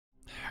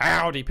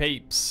Howdy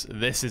peeps,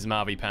 this is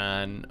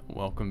Marvipan.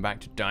 Welcome back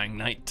to Dying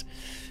Night.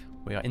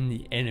 We are in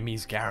the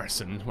enemy's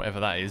garrison,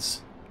 whatever that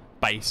is.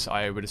 Base,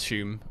 I would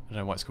assume. I don't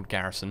know why it's called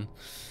garrison.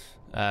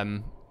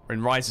 We're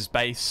in Rise's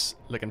base,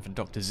 looking for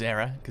Dr.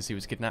 Zera, because he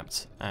was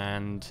kidnapped,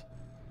 and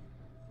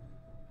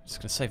just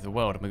going to save the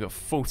world, and we've got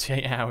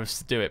 48 hours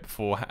to do it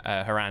before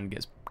Haran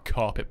gets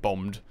carpet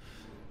bombed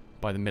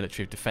by the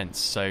military of defense.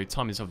 So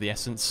time is of the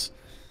essence.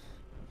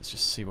 Let's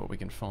just see what we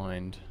can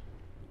find.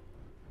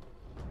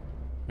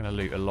 I'm going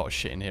to loot a lot of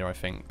shit in here, I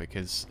think,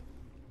 because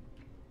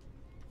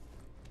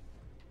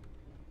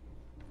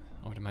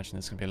I would imagine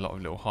there's going to be a lot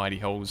of little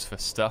hidey holes for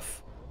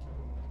stuff.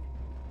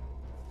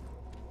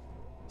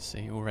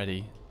 See,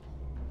 already.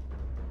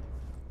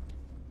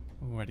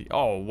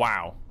 Oh,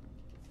 wow.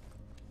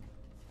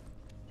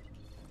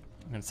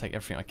 I'm going to take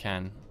everything I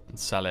can and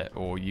sell it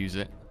or use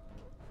it.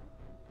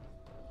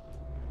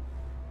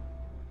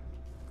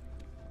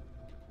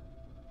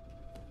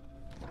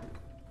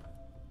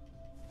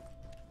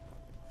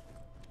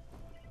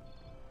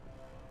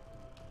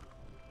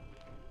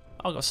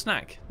 Oh, I got a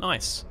snack.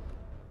 Nice.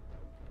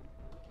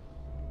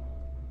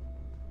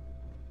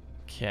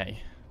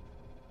 Okay.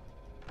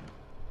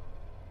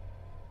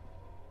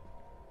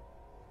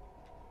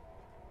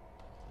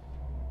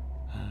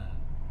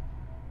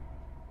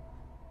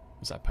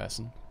 Was that a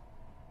person?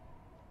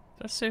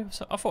 Did I see?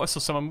 I thought I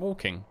saw someone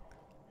walking.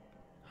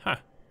 Huh.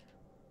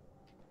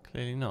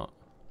 Clearly not.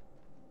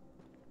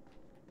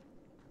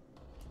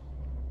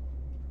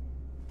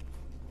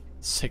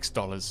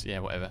 $6. Yeah,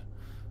 whatever.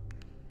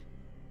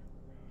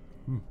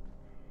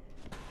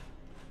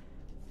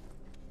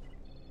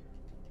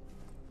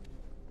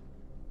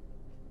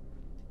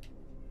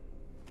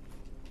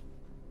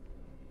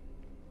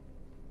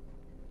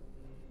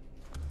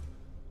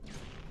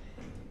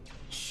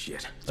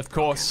 Shit. Of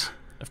course.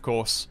 Of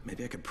course.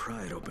 Maybe I could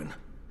pry it open.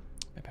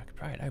 Maybe I could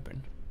pry it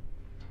open.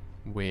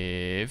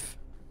 With...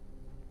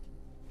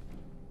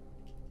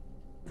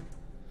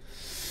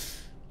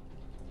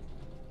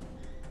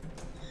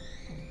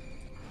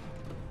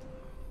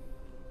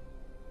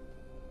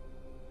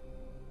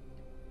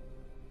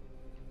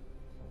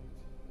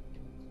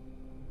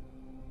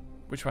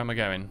 Which way am I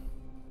going?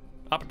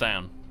 Up,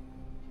 down.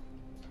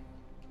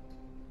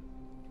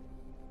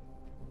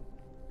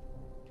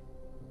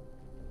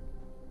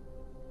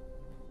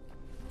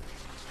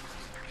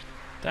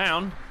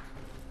 Down.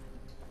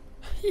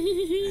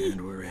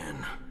 And we're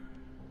in.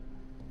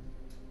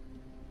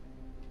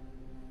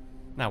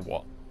 Now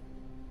what?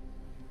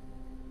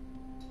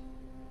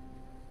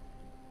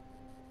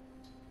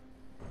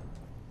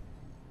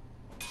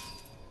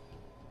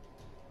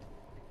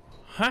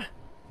 Huh?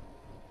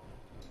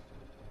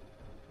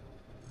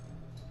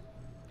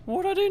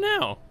 What do I do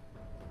now?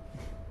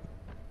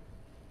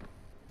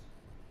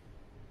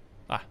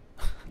 Ah.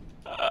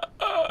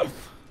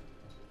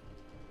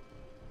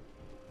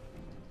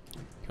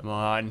 Come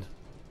on.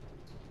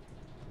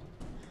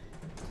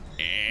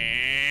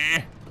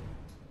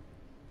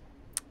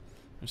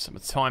 There's some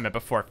timer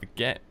before I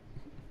forget.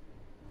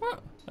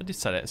 What? I did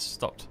set it. It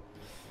stopped.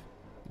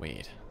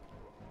 Weird.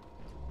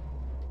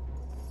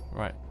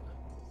 Right.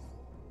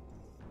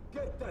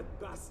 Get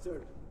that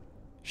bastard.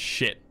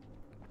 Shit.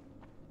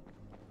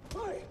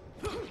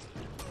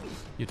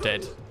 You're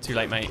dead. Too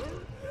late, mate.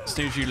 As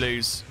soon as you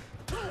lose.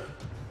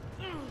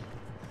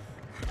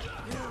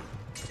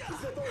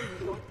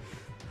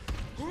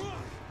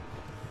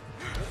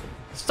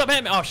 Stop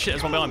hitting me! Oh shit,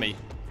 there's one behind me.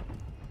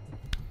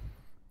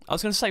 I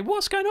was going to say,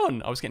 what's going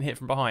on? I was getting hit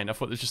from behind. I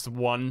thought there was just the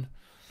one.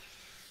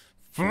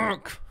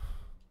 Fuck.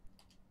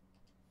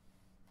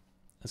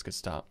 That's a good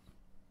start.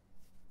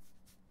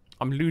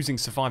 I'm losing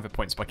survivor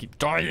points, but I keep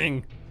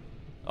dying.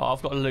 Oh,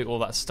 I've got to loot all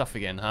that stuff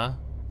again, huh?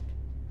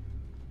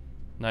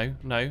 No,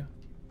 no.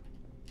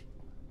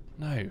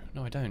 No,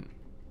 no I don't.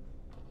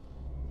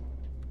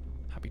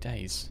 Happy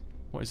days.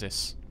 What is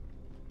this?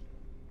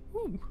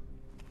 Ooh.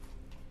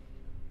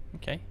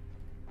 Okay.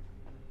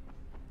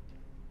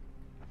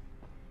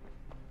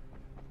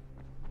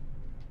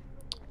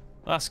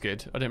 Well, that's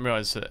good. I didn't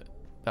realise that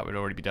that would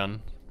already be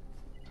done.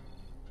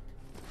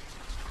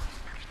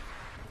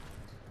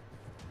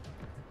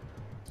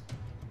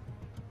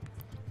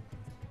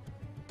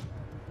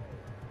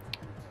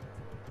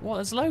 What?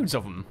 There's loads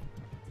of them.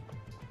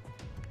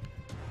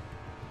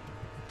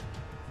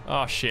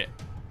 Oh shit.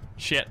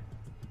 Shit.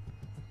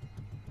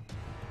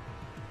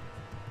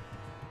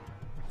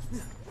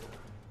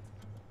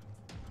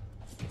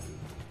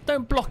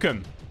 Don't block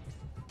him.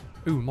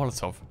 Ooh,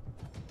 Molotov.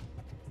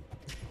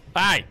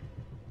 Hey!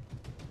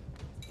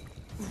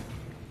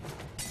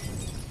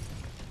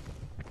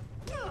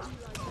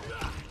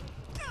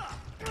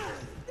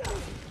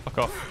 Fuck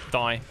off.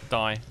 Die.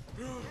 Die.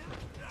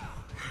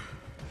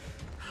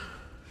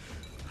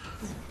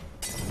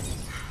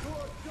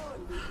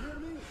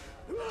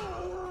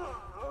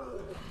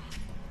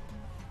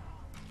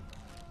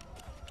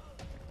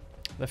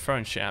 They're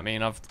throwing shit at me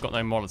and I've got no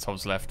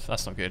Molotovs left.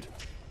 That's not good.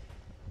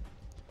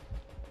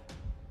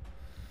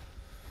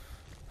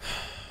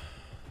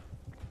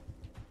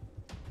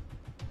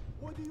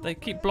 What do you They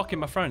keep blocking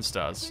my throwing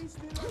stars.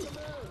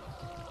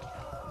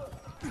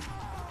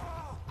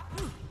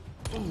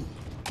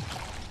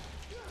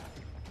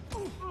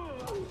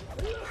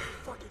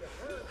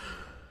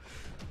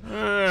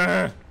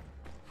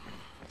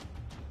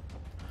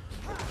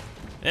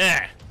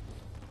 Yeah.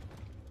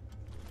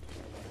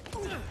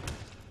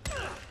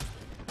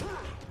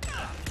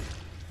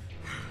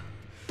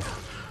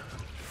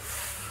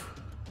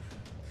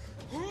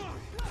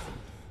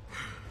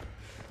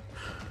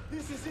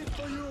 This is it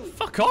for you.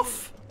 Fuck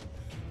off.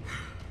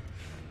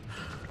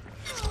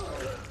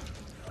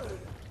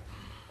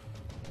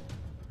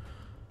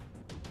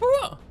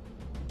 What?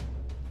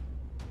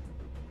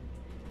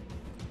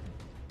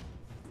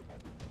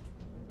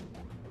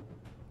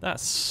 That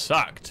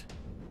sucked.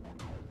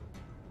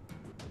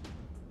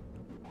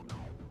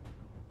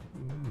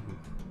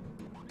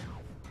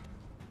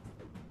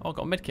 Oh, I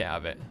got a medkit out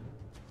of it.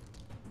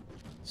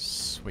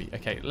 Sweet.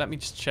 Okay, let me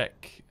just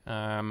check.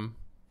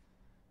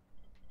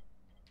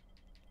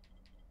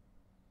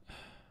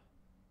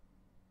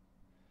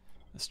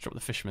 Let's drop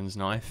the fisherman's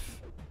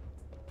knife.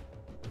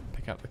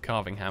 Pick up the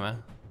carving hammer.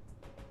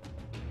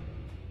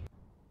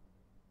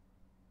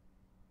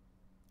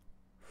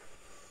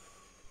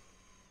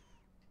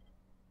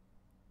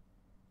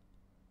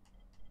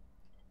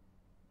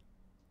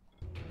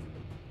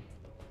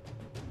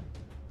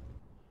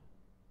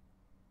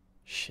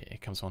 Shit, it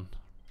comes on.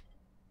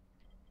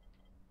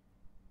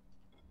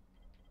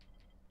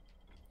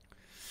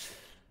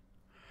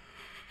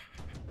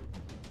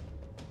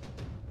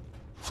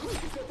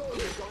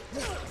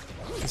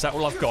 Is that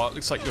all I've got?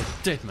 Looks like you're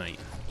dead, mate.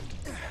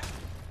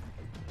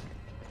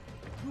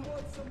 You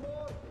want some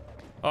more?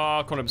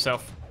 Oh, caught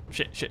himself.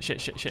 Shit, shit, shit,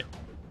 shit, shit.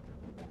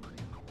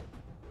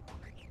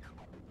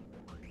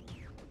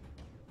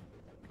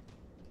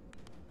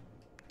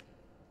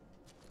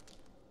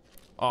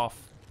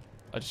 Off.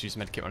 I just used a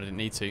medkit when I didn't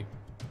need to.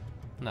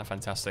 Isn't that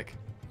fantastic?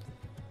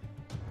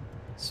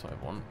 That's what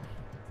I want.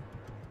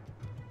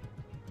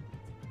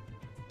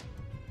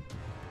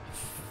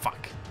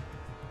 Fuck.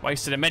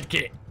 Wasted a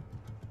medkit.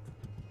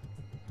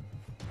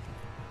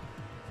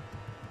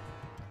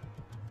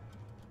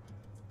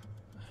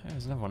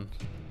 There's another one.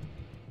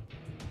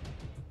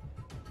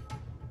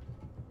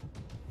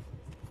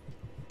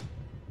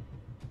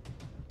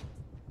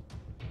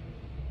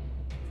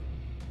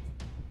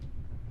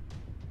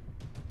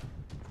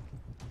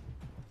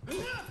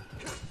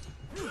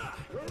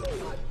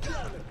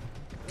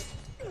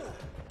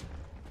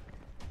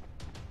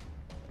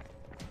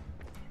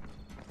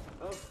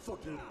 I'll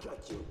fucking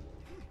cut you.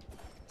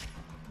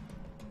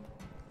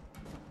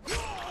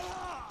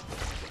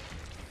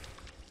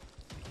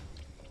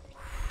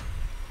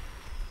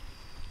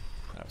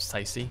 That was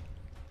tasty.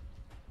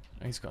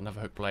 Oh, he's got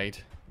another hook blade.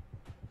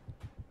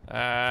 You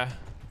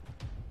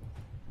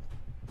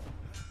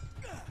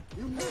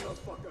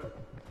motherfucker.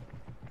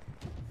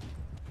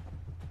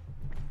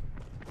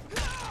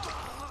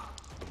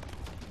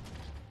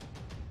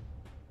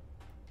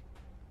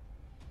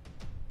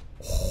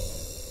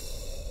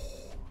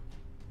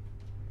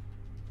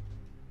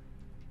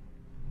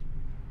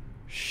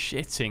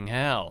 Shitting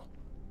hell.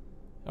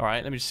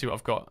 Alright, let me just see what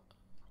I've got.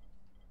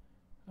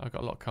 I've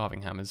got a lot of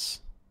carving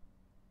hammers.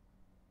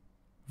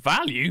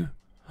 Value?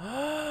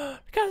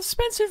 Look how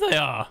expensive they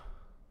are.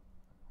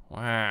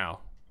 Wow.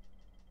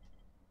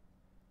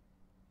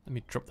 Let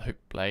me drop the hook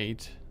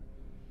blade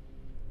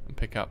and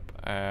pick up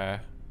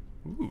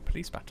ooh,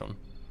 police baton.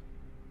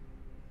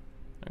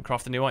 And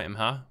craft a new item,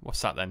 huh?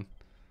 What's that then?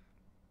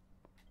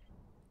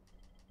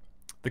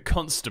 The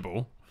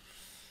constable.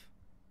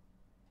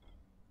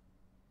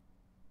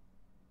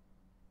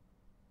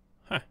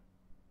 Huh.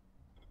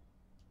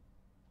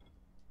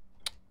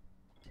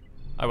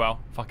 Oh well,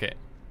 fuck it.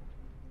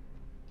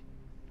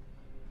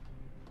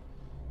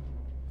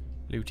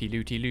 Looty,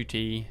 looty,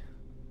 looty.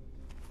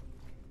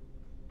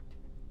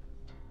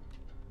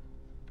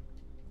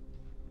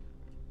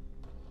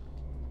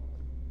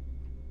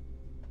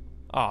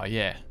 Oh,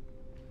 yeah.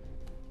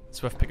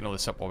 It's worth picking all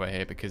this up while we're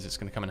here because it's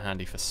going to come in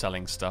handy for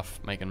selling stuff,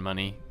 making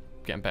money,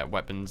 getting better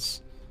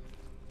weapons.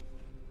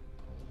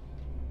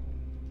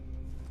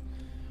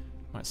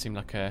 Might seem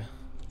like a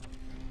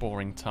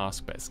boring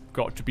task, but it's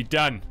got to be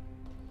done.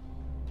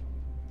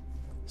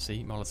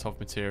 See, Molotov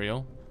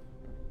material.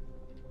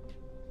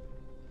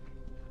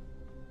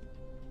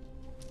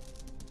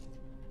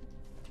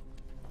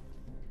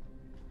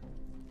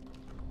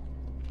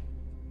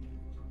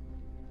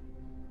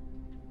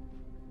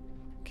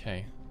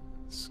 Okay,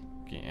 let's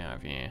get out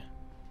of here.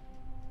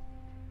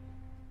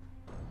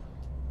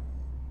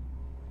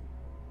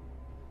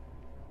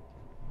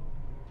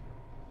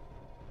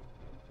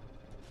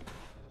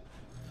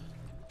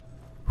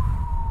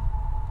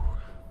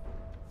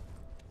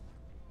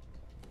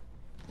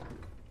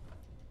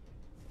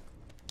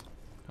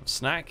 Have a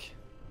snack.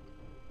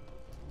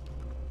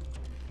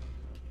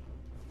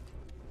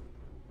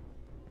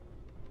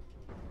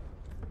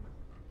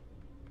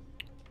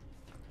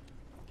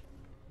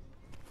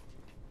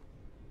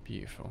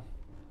 Beautiful.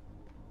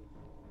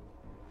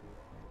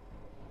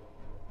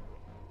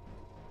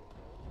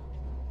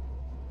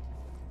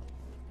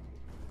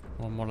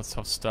 More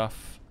Molotov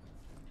stuff.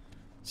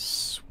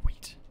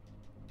 Sweet.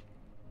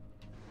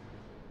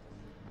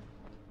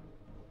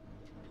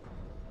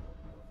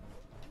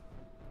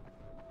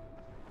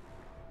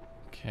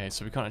 Okay,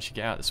 so we can't actually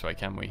get out this way,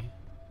 can we?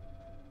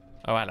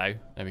 Oh, hello.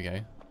 There we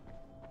go.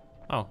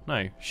 Oh,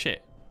 no.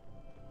 Shit.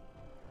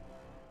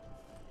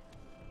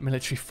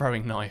 Military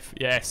throwing knife.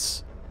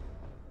 Yes.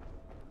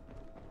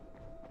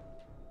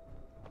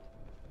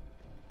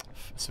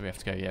 So we have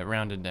to go, yeah,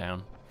 round and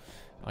down.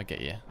 I get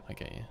you. I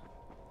get you.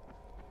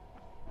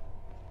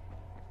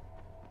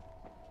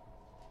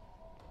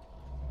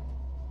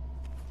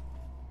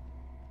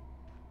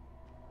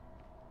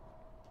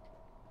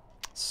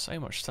 So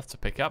much stuff to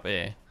pick up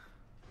here.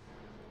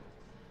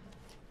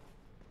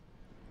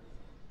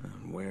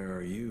 And where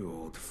are you,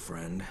 old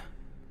friend?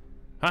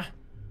 Huh?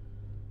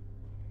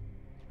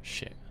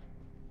 Shit.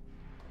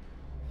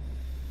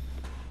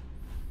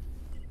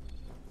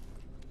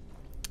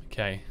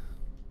 Okay.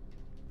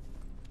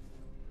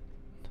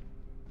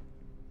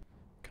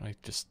 Can I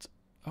just...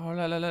 Oh,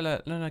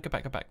 no, go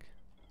back, go back.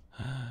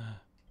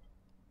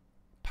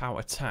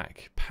 Power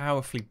attack.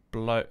 Powerfully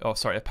blow... Oh,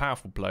 sorry, a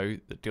powerful blow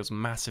that deals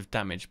massive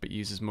damage but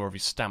uses more of your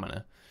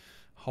stamina.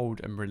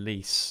 Hold and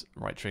release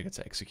right trigger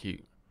to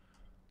execute.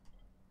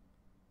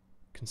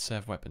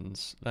 Conserve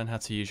weapons. Learn how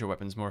to use your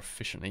weapons more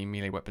efficiently.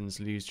 Melee weapons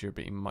lose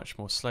durability much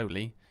more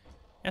slowly.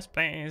 Yes,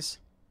 please.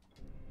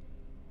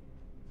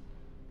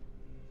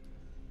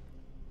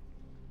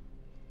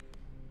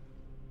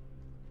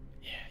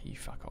 Yeah, you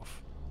fuck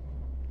off.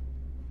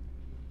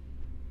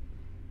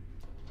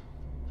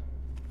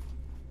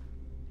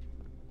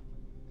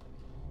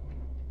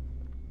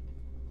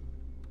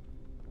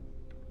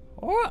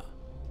 What?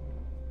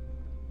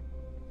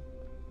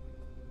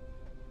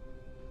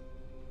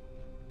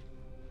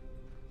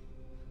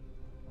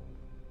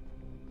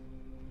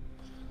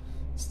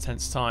 It's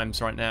tense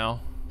times right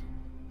now.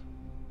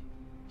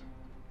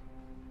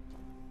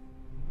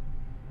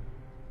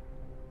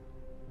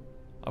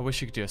 I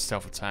wish you could do a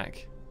stealth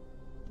attack.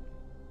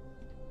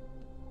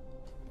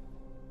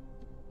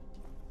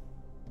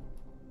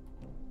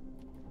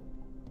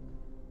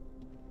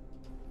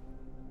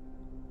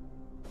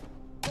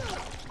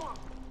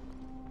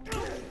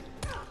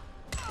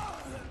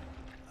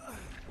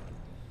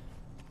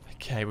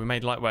 Okay, we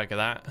made light work of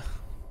that.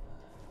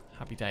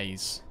 Happy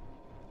days.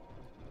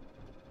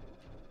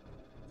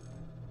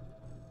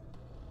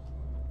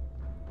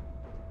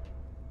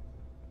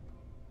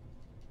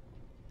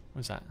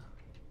 What is that?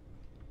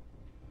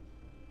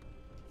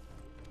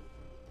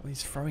 All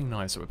these throwing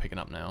knives that we're picking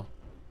up now.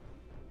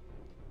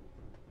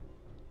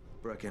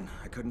 Brecken,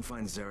 I couldn't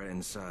find Zara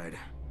inside.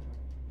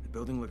 The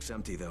building looks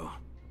empty, though.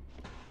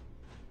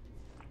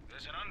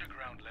 There's an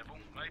underground level.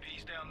 Maybe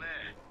he's down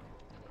there.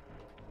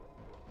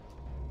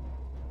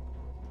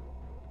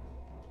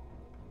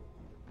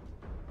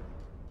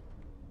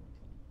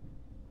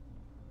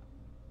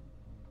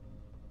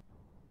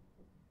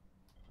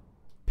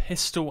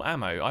 Pistol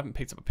ammo. I haven't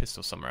picked up a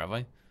pistol somewhere, have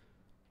I?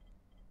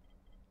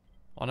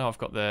 I know I've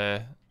got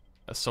the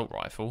assault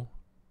rifle.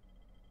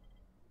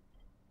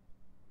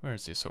 Where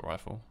is the assault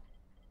rifle?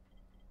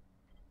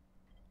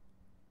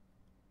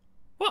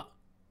 What?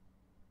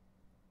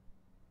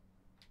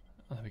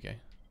 Oh, there we go.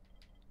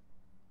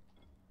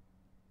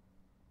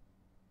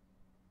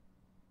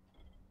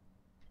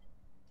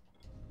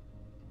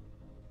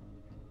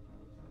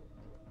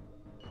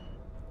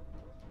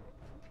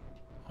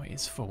 Oh, it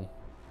is full.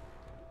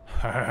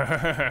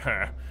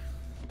 Come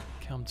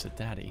to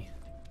daddy.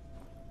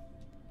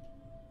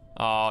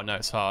 Oh, no,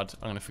 it's hard.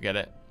 I'm going to forget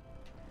it.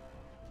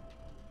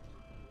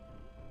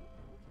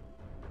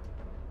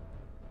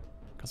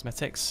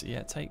 Cosmetics.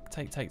 Yeah,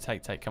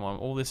 take. Come on.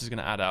 All this is going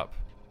to add up.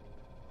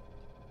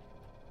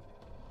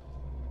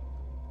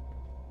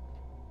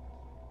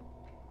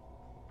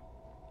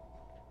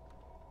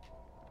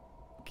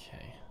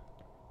 Okay.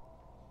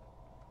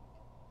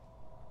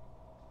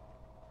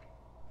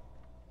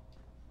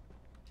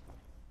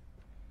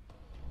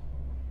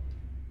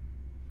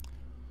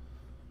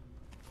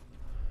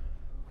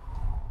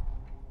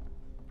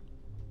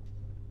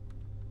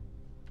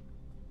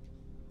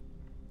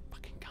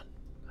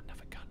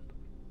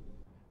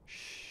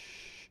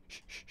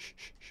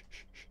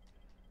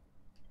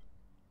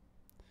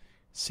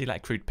 See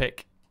that crude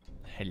pick?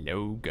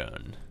 Hello,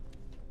 gun.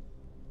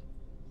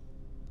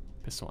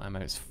 Pistol ammo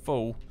is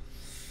full.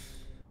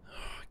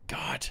 Oh,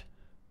 God.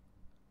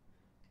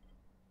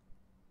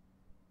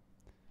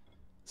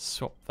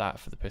 Swap that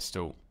for the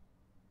pistol.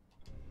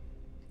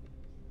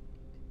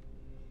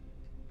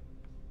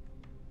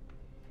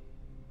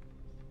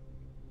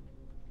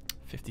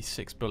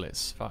 $56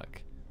 bullets.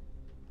 Fuck.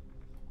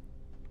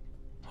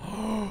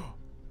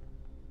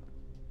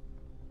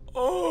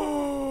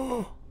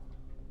 Oh!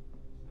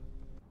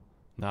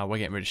 No, we're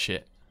getting rid of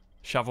shit.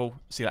 Shovel.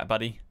 See that,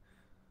 buddy?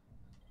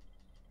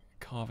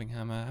 Carving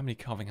hammer. How many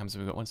carving hammers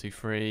have we got? 1, 2,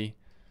 3.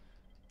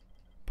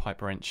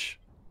 Pipe wrench.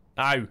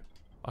 No!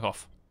 Fuck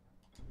off.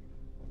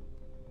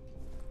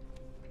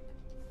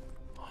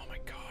 Oh my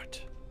god.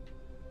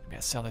 We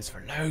better sell those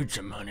for loads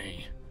of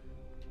money.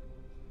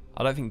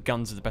 I don't think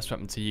guns are the best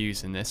weapon to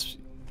use in this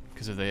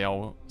because of the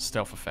old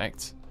stealth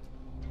effect.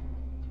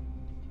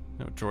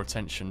 It'll draw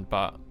attention,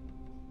 but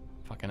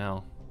fucking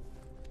hell.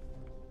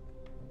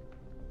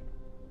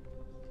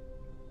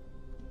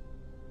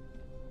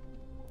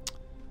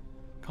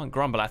 Can't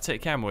grumble at it,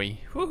 can we?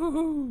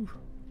 Woohoo!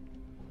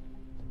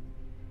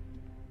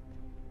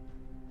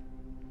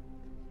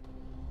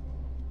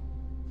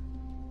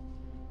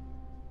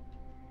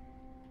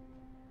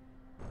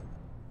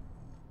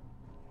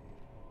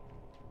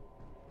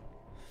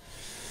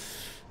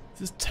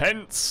 This is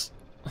tense.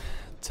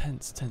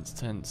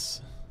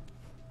 Tense.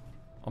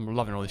 I'm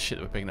loving all this shit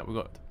that we're picking up. We've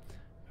got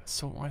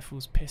assault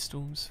rifles,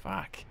 pistols.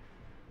 Fuck.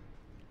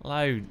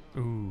 Load.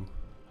 Ooh.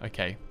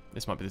 Okay.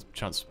 This might be the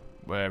chance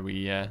where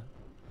we.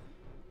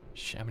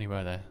 Shit, how many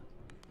were there?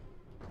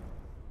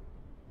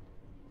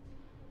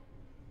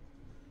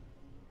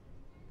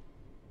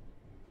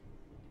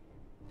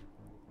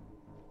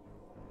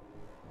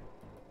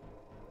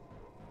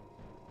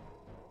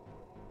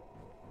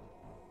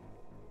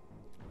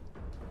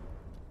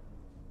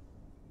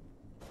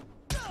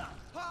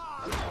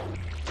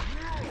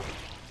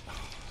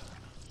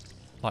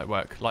 Light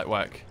work, light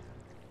work.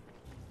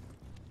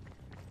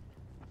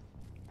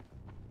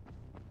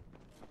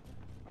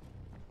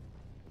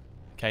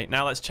 Okay,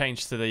 now let's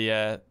change to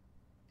the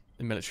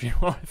military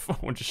rifle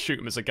and just shoot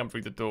them as they come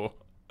through the door.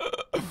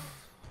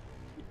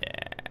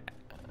 Yeah.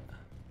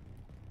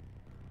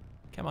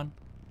 Come on.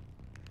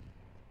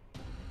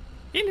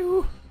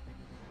 Hello.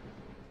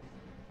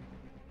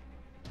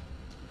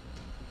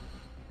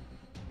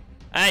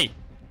 Hey.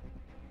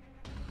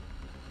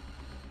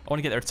 I want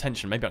to get their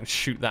attention. Maybe I can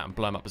shoot that and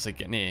blow them up as they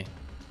get near.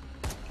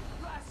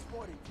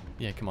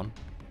 Yeah, come on.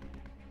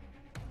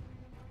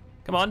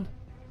 Come on.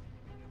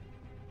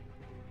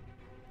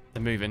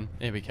 They're moving.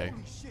 Here we go.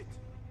 Holy shit.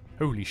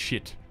 Holy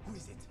shit. Who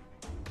is it?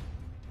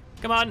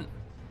 Come on.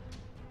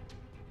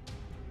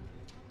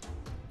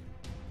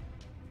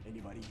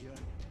 Anybody here?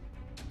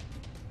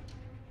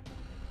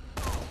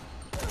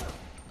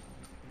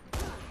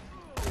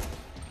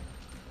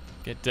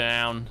 Get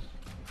down.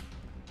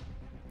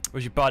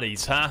 Where's your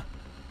buddies, huh?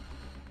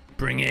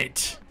 Bring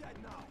it. Dead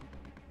now.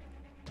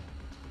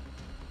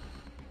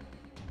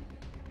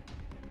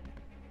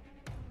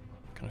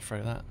 Can I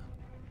throw that?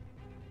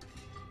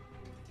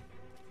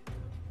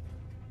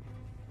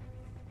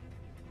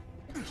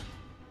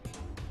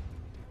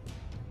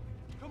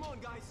 Come on,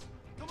 guys.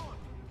 Come on.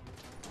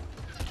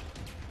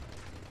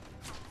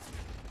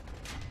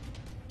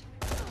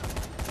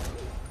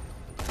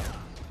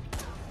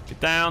 Get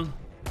down.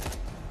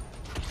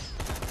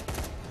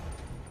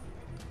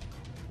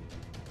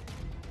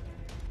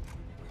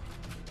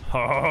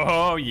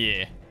 Oh,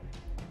 yeah.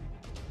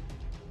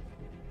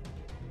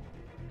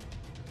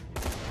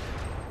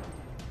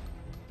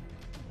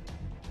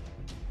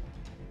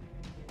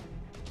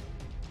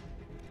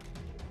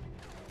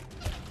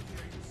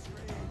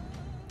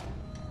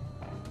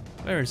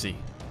 Where is he?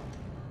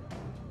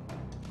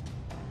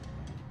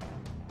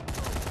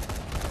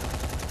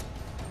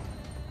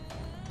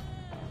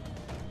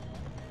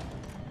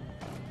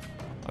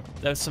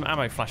 There's some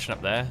ammo flashing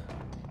up there.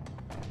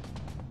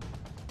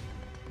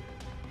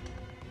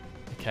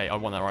 Okay, I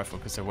want that rifle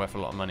because they're worth a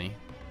lot of money.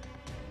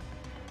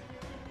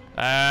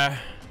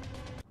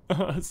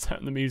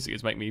 The music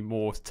is making me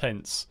more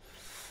tense.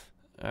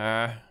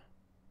 Oh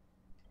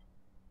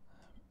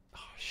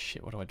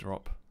shit, what do I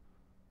drop?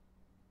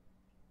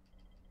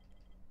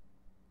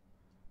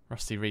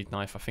 Rusty reed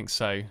knife, I think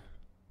so.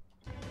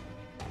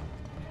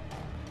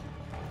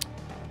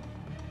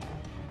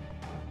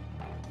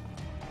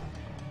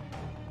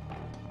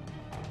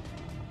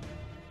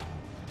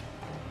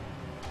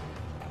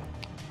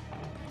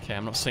 Okay,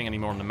 I'm not seeing any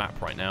more on the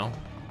map right now.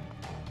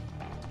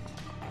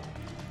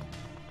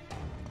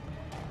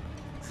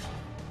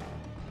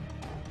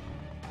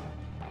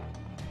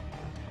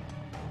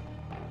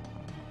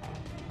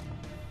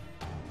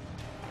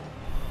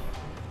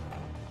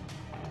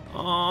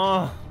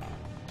 Oh.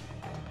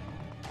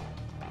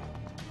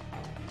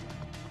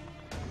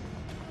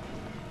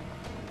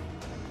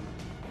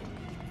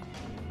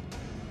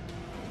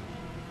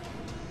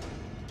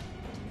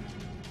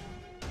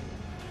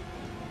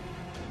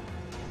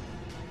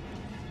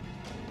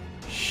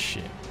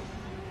 Shit.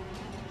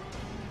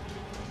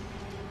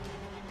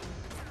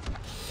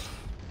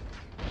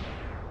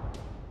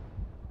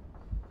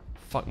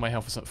 Fuck, my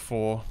health is at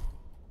 4.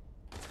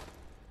 Is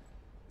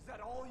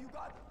that all you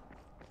got?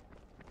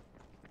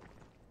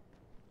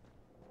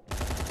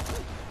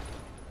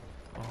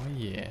 Oh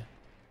yeah.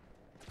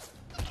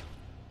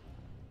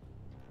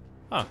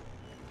 Oh.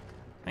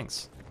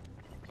 Thanks.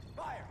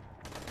 Fire.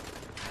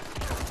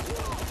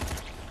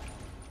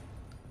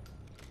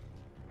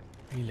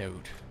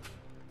 Reload.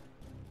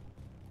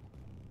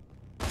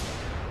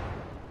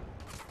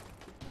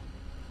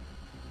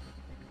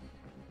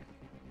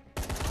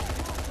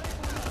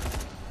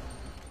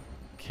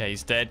 Okay,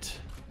 he's dead.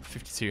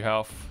 52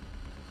 health.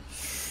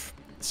 Let's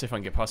see if I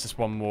can get past this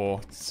one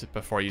more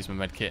before I use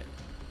my medkit.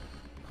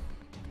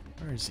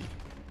 Where is he?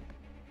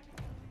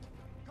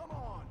 Come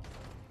on.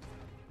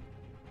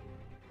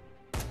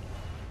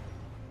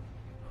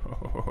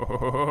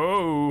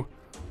 Oh,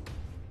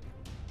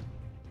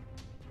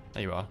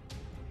 there you are.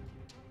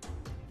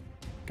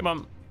 Come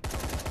on.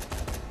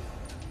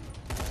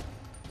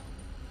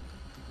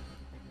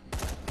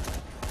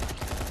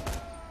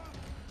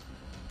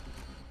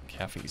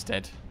 Okay, I think he's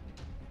dead.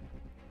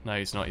 No,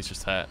 he's not. He's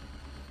just hurt.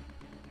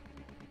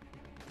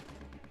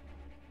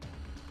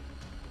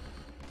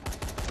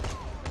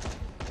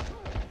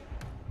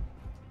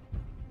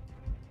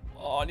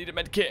 Oh, I need a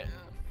med kit.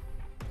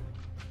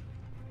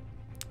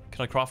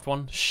 Can I craft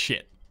one?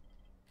 Shit.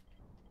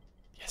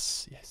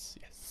 Yes, yes,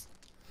 yes.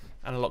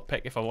 And a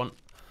lockpick if I want.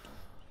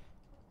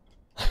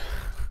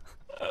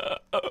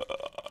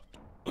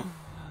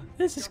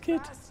 This is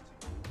good.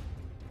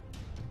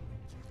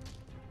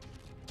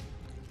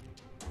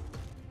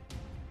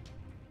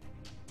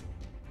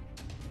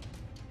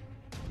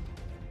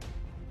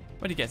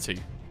 Where'd he get to?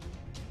 Yeah,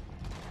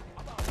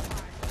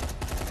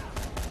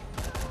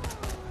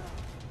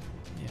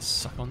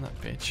 suck on that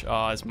bitch.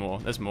 Oh, there's more.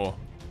 There's more.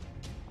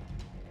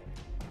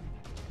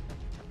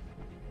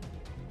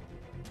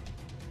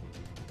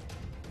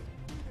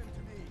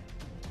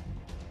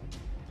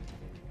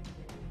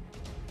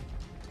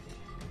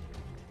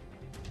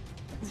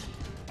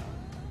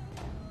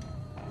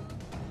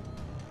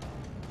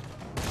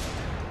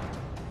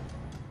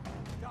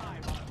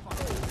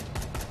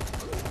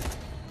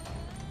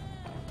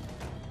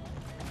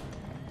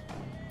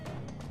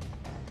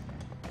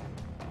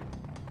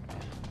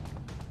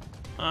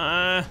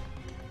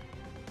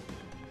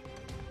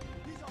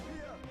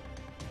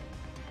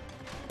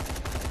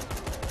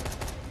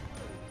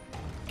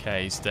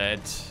 Okay, he's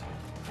dead.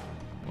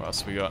 What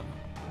else have we got?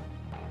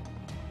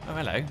 Oh,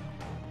 hello.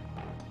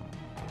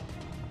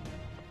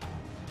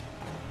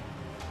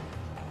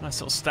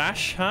 Nice little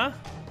stash, huh?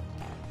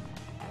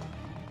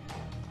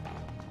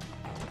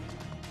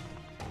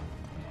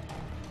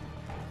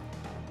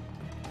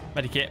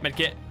 Medikit,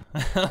 medikit.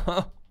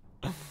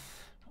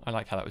 I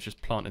like how that was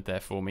just planted there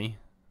for me.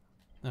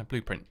 No,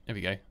 blueprint. There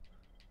we go.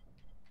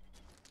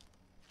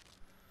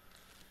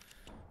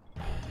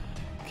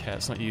 Okay,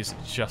 let's not use it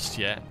just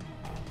yet.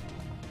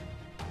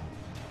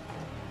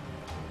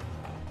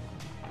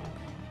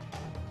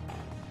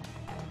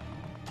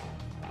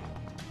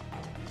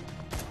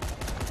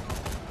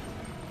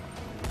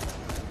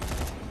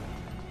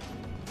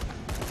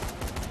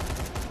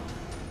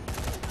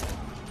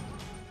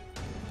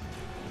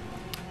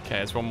 Okay,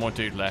 there's one more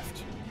dude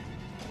left.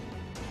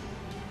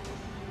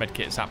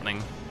 Medkit's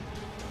happening.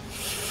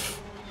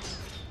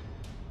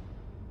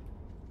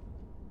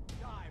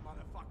 Die,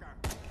 motherfucker.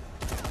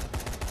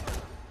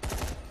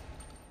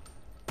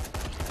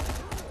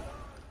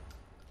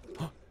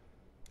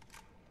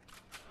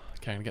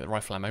 Okay, I'm gonna get the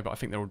rifle ammo, but I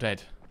think they're all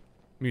dead.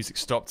 Music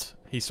stopped.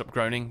 He stopped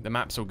groaning. The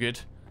map's all good.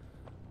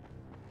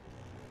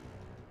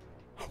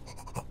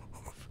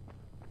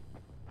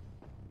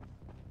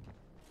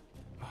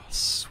 Oh,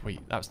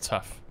 sweet. That was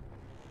tough.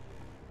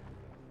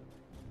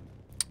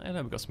 Hello,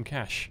 we've got some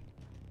cash.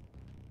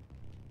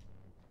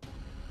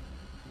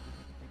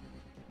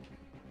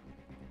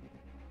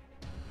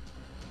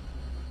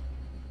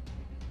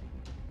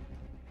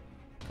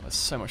 God, there's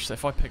so much. So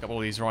if I pick up all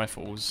these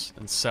rifles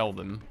and sell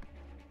them,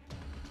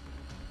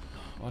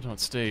 I don't know what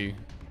to do.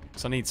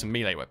 Because I need some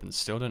melee weapons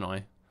still, don't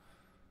I?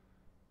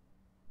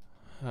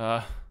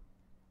 How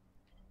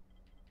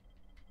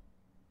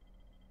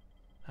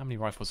many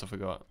rifles have I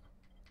got?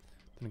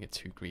 Don't get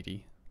too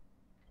greedy.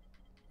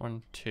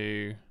 1,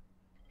 2,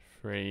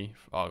 3.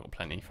 Oh, I've got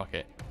plenty. Fuck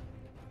it.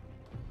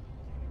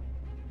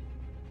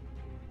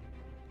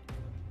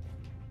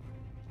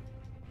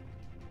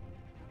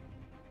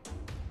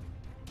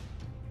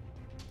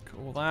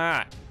 Cool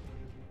that.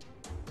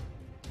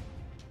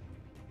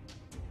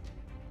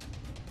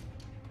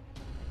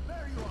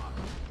 There you are.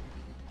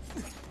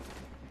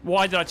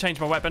 Why did I change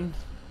my weapon?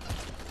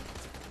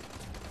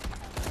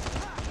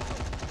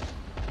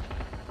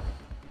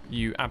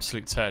 You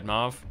absolute turd,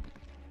 Marv.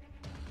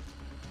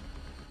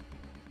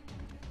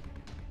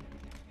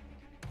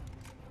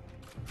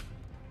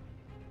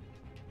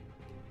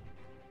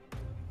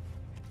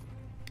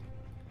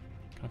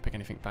 Can I pick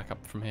anything back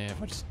up from here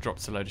if I just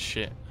dropped a load of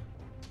shit?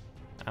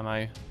 Ammo.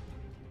 I'm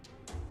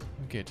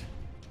good.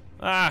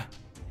 Ah!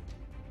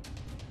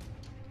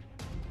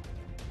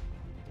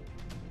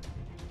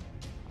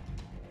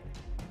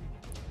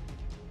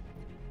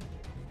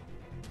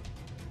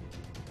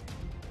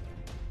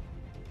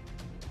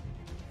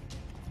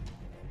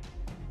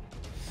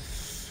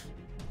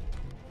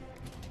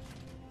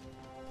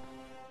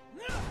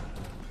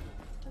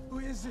 Who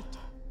is it?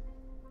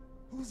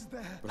 Who's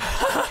there?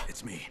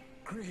 It's me.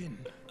 Crane.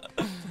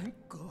 Thank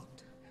God.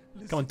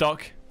 Listen, Come on,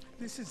 Doc.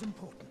 this is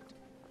important.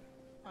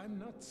 I'm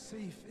not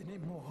safe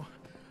anymore,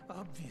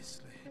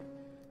 obviously.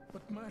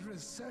 But my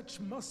research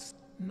must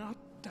not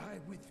die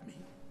with me.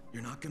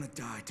 You're not gonna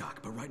die,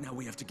 Doc, but right now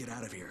we have to get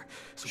out of here.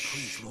 So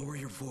please lower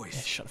your Yeah,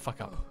 voice. shut the fuck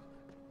up.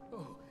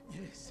 Oh,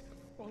 yes.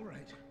 All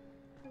right.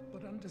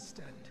 But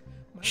understand,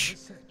 my Shh.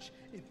 research,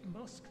 it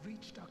must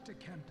reach Dr.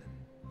 Camden.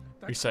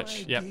 That's Research,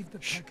 why I yep. gave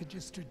the Shh.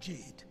 packages to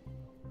Jade.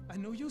 I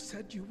know you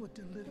said you would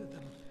deliver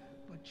them,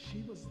 but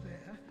she was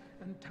there,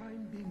 and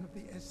time being of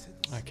the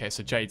essence. Okay,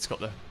 so Jade's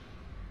got the...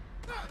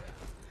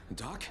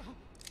 Doc?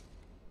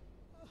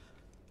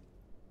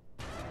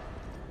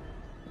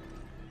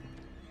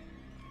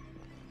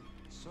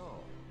 So,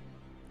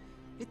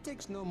 it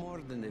takes no more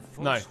than a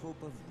false No.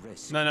 hope of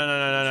rescue. No, no, no,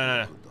 no, no, no,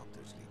 no. to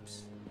Doctor's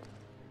lips.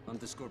 Hunt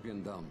the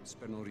Scorpion down.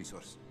 Spare no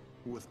resource.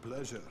 With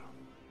pleasure.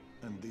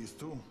 And these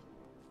two?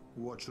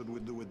 What should we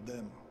do with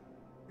them?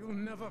 You'll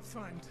never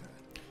find her.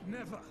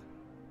 Never.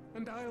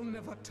 And I'll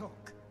never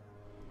talk.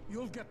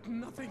 You'll get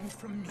nothing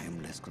from me. I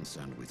am less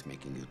concerned with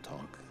making you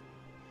talk,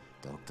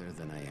 Doctor,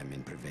 than I am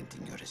in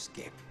preventing your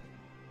escape.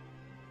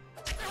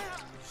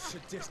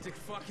 Sadistic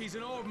fuck, he's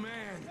an old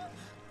man.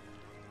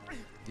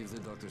 Give the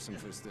doctor some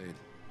first aid.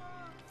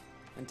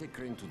 And take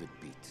Crane to the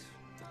pit.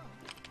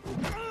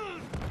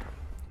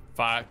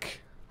 Fuck.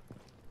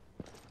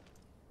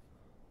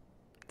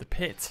 The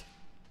pit.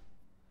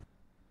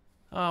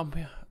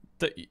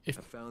 If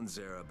I found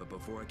Zara, but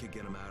before I could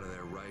get him out of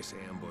there, Rice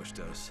ambushed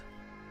us.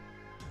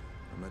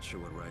 I'm not sure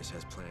what Rice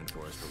has planned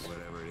for us, but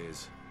whatever it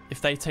is...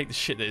 if they take the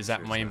shit that is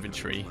at my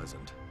inventory,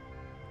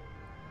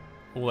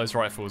 all those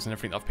rifles and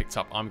everything that I've picked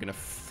up, I'm gonna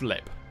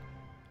flip.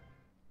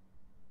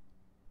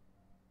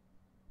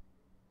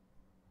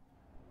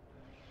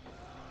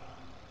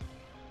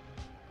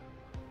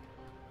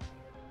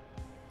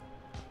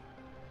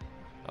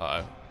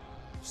 Uh-oh.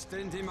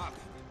 Stand him up.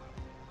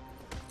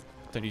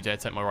 Don't you dare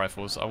take my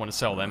rifles. I want to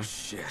sell them. Oh,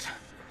 shit.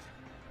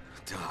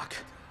 Doc.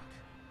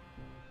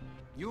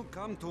 You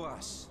come to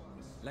us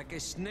like a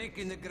snake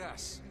in the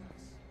grass.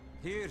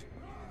 Here,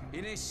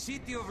 in a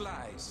city of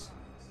lies.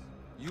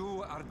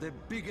 You are the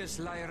biggest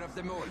liar of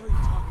them all. What are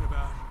you talking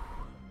about?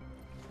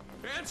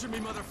 Answer me,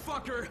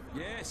 motherfucker!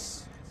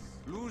 Yes,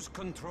 lose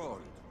control.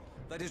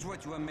 That is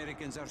what you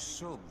Americans are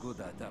so good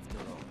at, after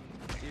all.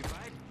 If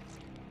I...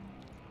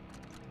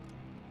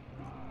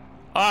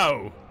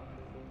 Oh!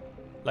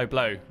 Low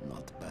blow.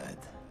 Not bad.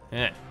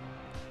 Yeah.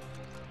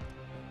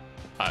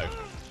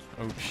 Oh.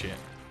 Oh shit.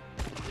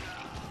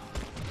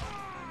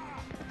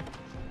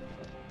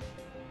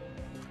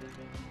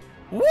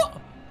 What?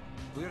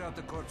 Clear out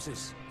the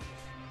corpses.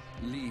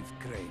 Leave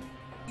Crane.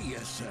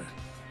 Yes, sir.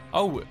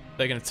 Oh,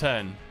 they're gonna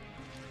turn.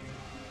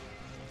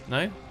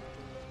 No?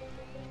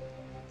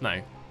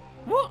 No.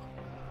 What?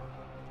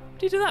 What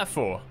do you do that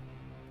for?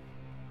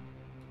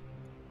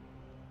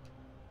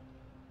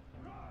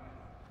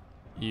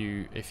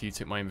 If you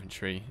took my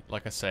inventory,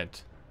 like I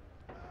said.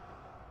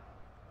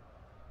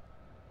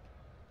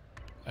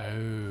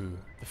 Oh,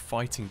 the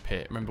fighting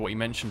pit. Remember what you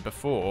mentioned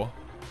before?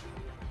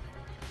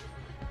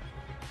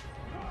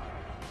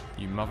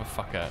 You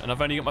motherfucker. And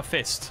I've only got my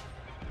fist.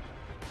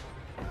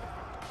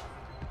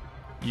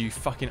 You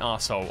fucking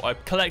arsehole. I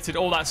collected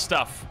all that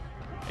stuff.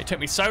 It took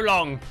me so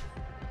long.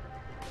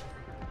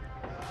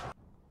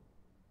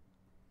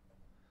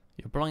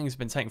 Your belongings have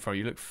been taken from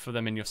you. Look for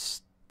them in your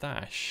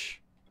stash.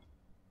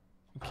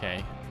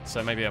 Okay,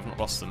 so maybe I've not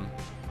lost them.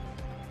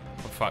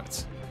 I'm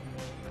fucked.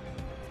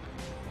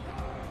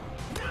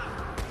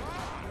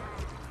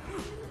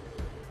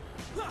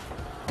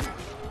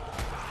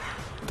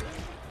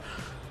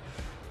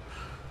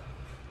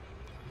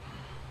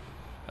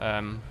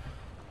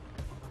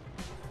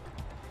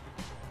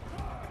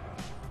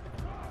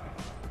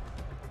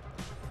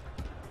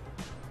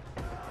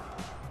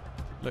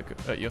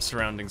 Look at your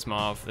surroundings,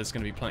 Marv. There's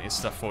going to be plenty of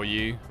stuff for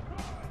you.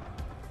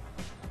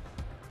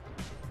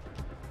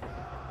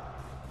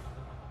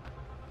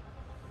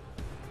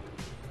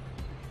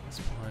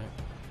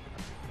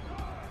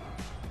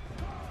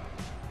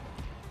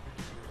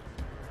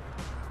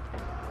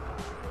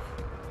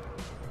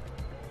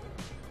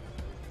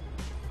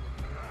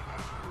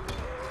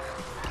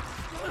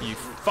 You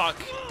fuck!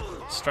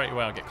 Straight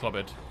away I'll get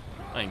clobbered.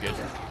 Ain't good.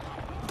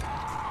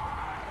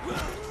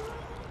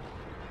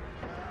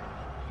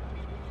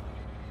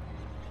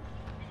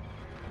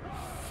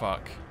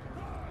 Fuck.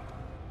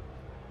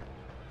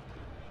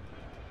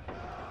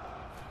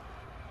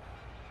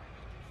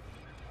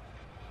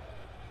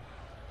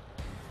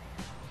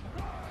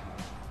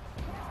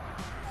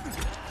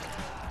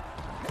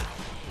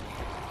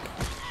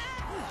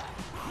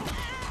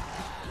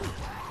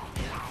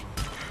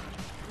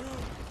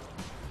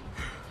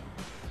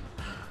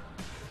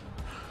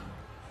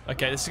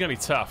 Okay, this is gonna be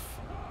tough.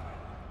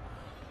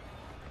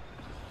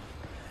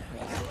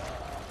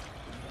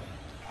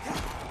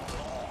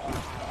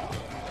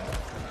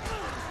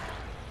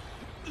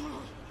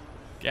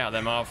 Get out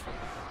there, Marv.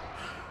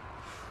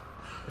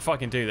 If I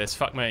can do this,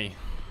 fuck me.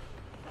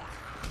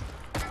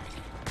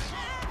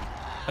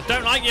 I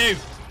don't like you!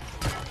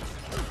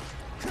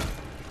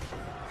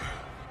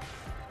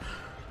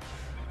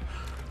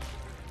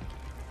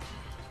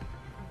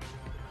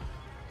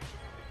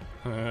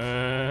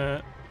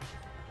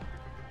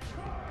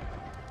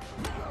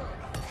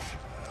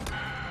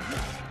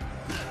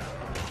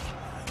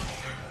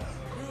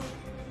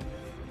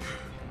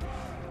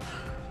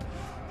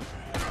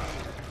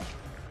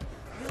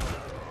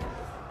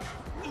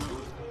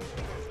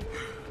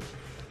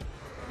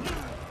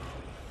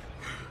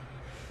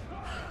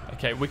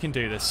 Okay, we can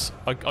do this.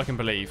 I can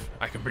believe.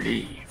 I can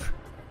believe.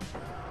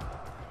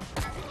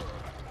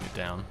 Get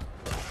down.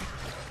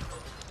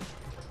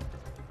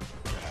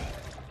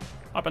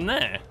 Up in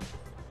there.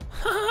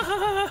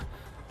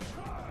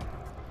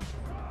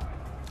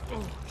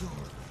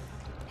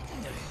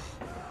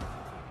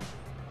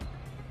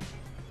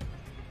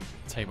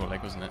 Table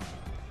leg, wasn't it?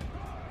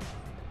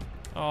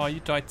 Oh, you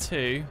died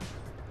too.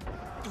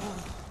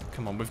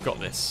 Come on, we've got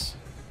this.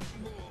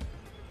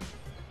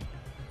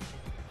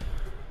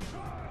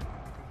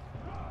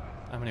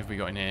 How many have we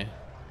got in here?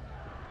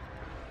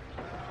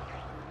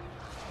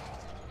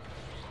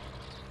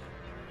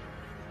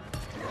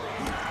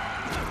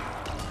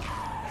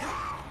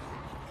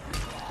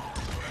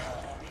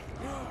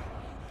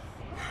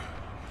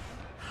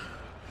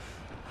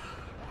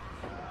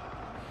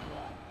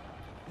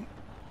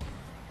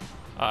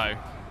 Uh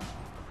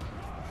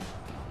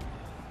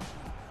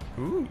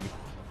oh. Ooh.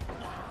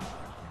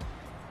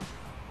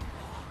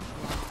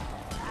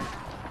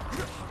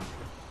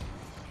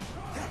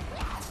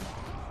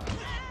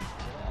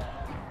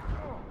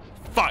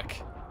 Fuck.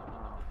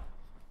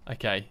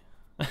 Okay.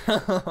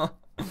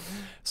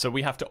 So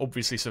we have to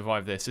obviously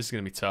survive this. This is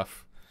going to be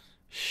tough.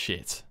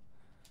 Shit.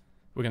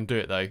 We're going to do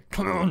it though.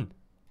 Come on.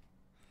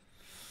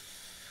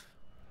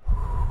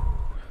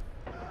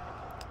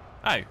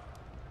 Oh.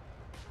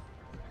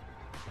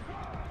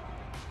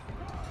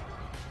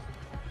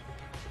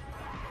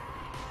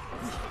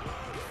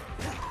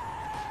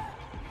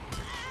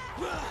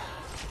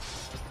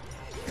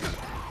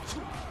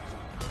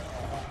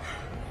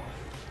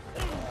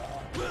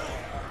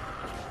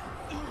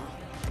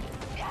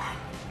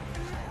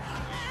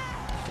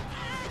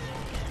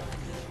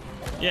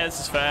 Yeah,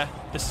 this is fair.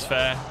 This is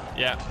fair.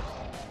 Yeah.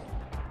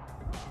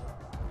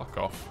 Fuck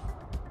off.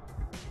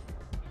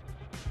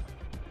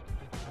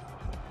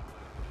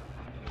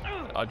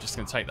 I'm just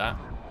going to take that.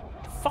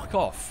 Fuck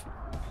off.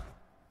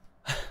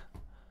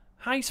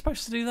 How are you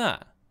supposed to do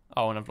that?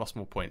 Oh, and I've lost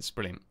more points.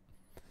 Brilliant.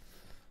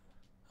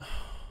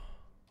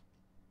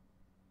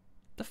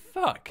 The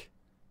fuck?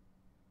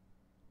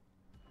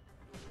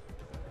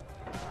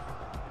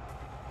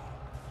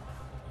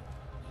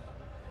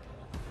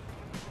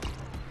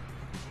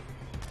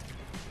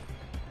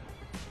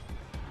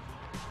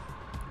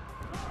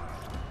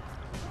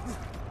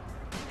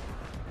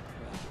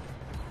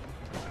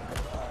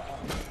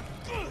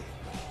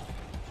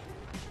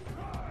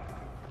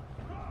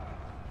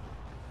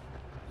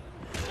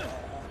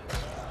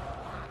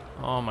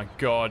 Oh my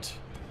god.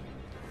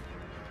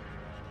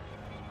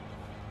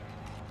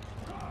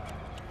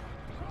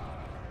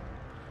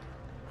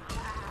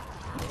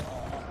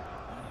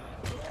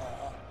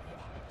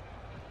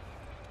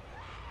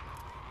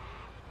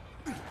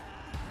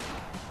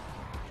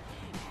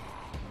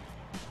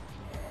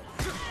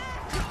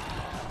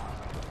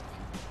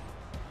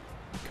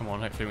 Come on,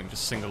 hopefully we can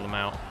just single them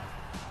out.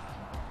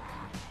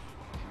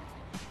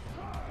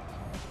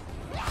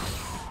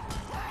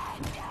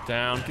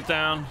 Down, get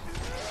down.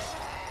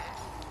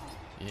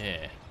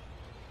 Yeah.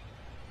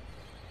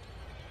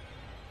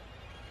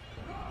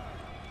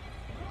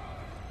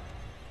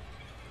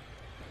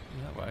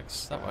 That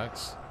works, that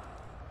works.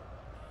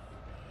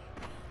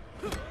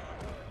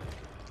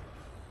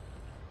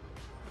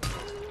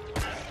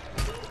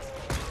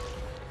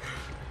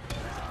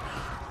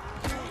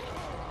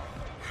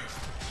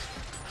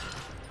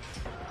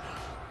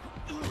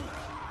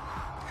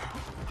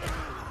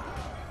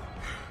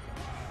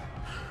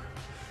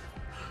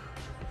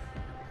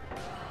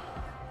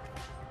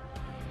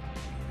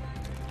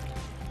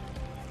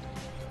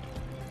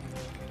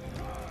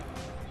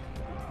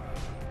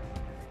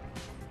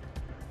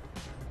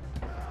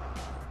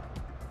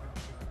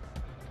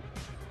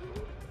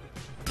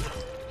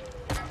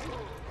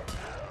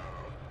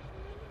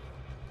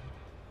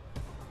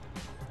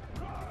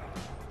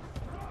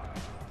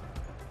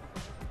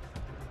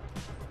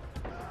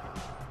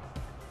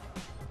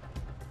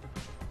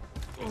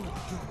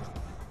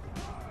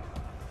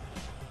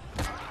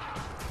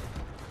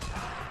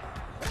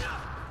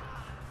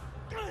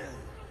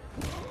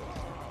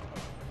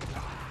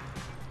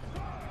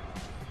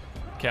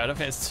 Okay, I don't think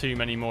there's too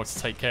many more to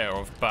take care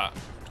of, but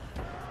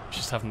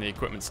just having the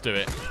equipment to do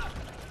it.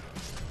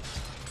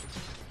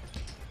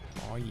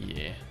 Oh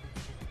yeah.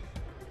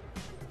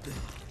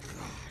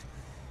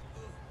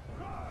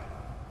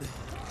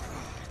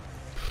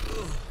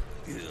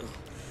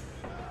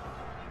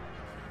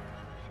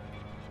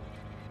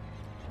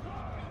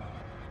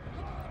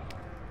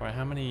 Right,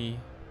 how many?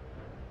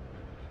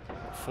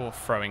 4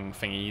 throwing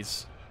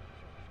thingies.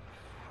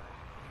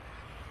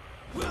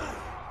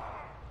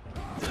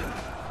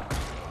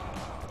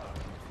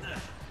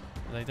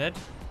 Are they dead?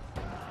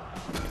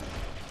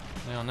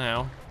 They are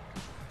now.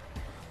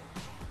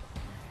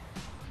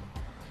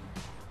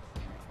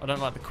 I don't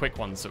like the quick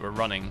ones that were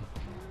running.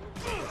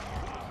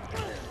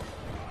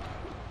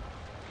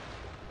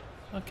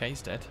 Okay,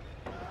 he's dead.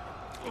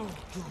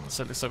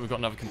 So it looks like we've got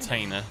another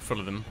container full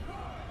of them.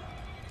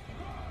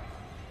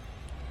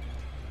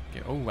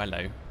 Okay, oh,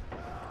 hello.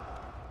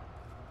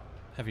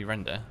 Heavy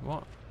render.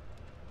 What?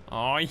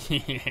 Oh,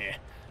 yeah.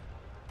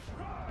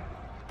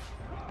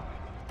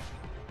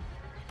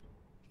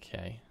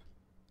 Okay.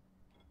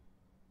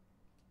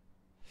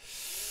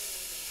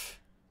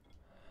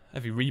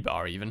 Heavy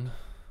rebar even.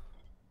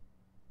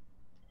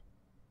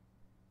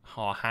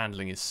 Oh, our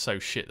handling is so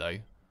shit though.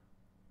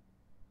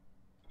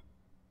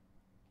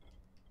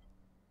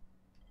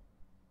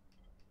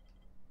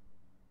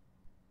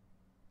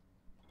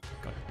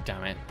 God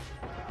damn it.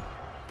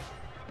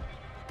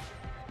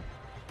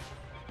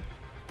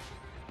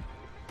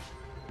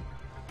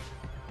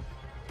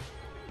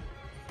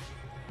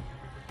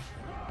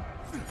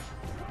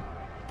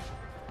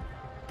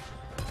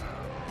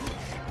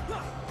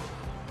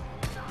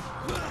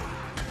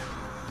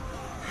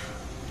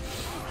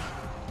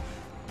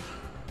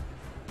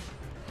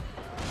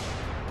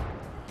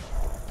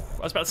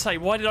 I was about to say,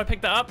 why did I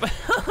pick that up?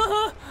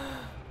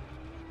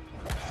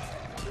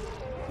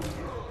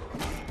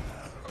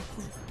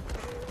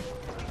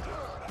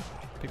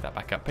 Pick that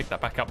back up, pick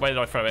that back up. Where did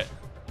I throw it?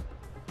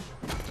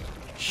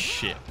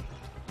 Shit.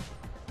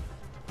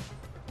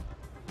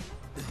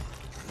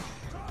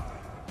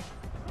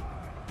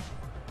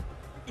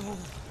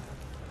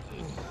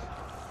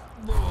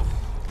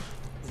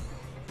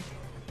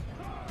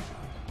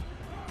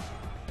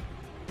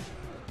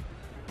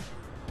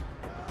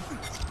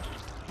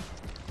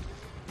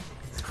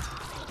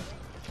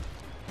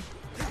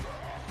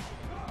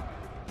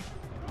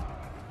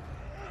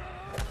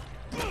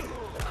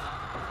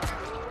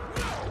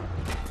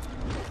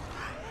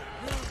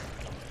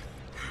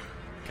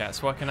 Okay,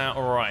 it's working out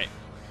alright.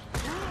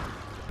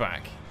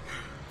 Back.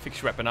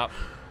 Fix your weapon up.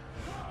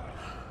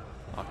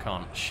 I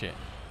can't. Shit.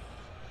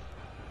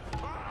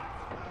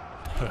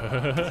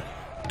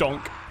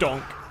 Donk,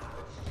 donk.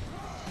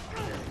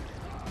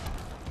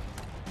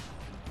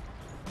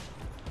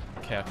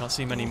 Okay, I can't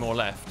see many more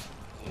left.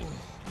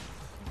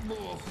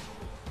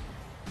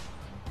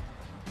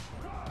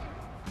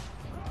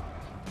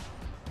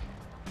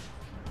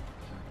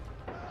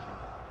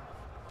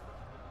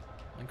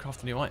 And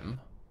craft a new item.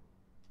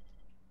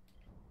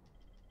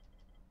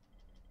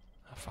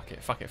 Oh, fuck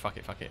it, fuck it, fuck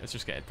it, fuck it. Let's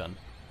just get it done.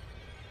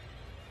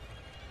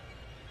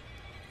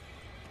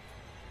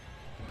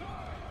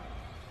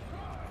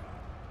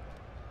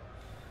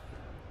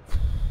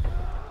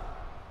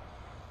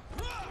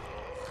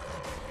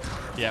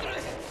 Yep.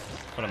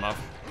 Got him up.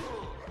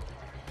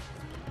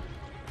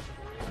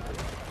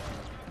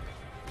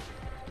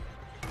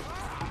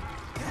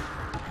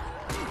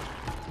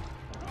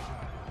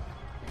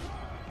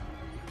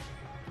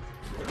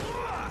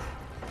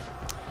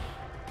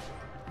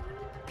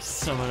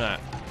 Some of that.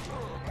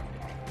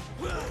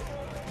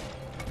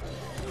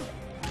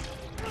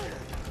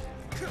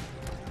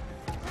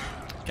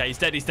 Okay, he's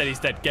dead, he's dead, he's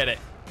dead. Get it.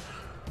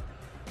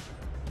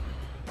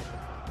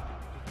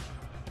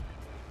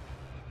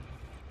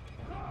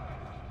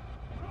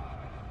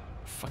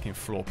 Fucking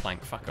floor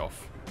plank, fuck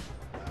off.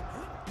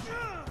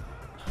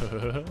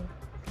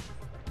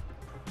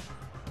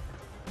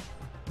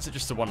 Is it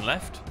just the one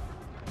left?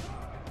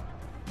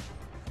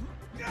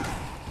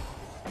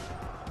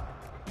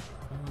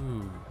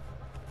 Ooh.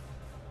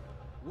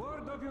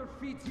 Word of your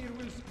feats here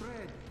will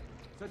spread.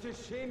 Such a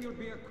shame you'll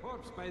be a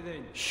corpse by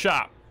then. Shut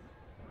up.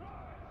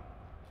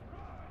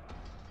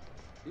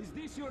 Is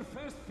this your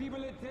first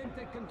feeble attempt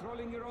at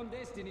controlling your own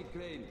destiny,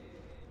 Crane?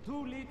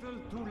 Too little,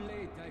 too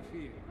late, I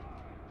fear.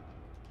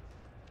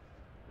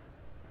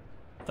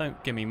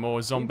 Don't give me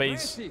more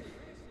zombies. Impressive.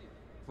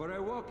 For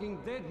a walking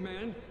dead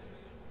man.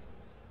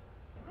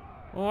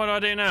 Well, what do I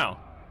do now?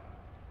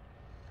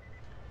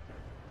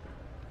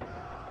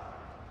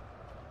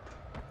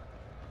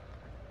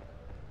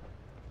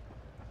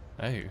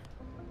 Oh.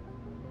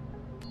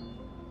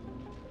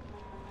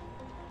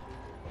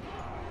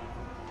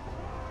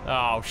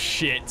 Oh,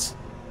 shit.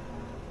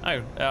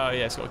 Oh, yeah,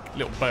 it's got a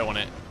little bow on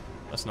it.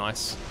 That's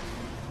nice.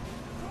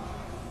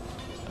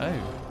 Oh.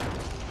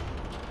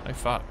 Oh,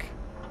 fuck.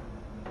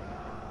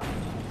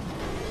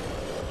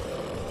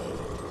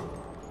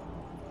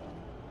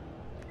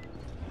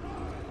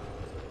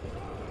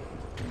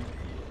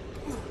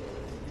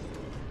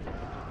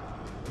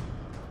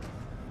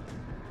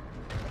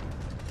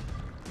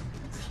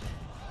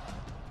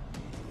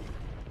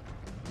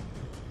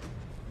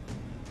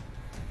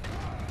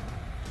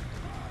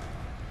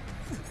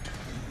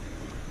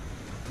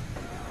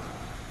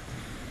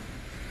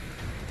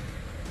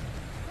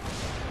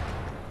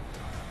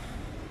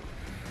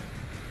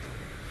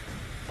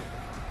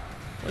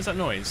 What is that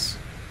noise?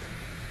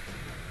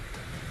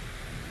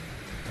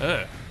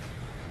 Ugh.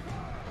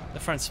 They're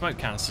throwing smoke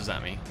canisters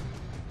at me.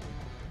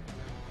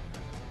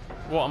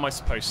 What am I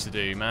supposed to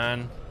do,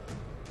 man?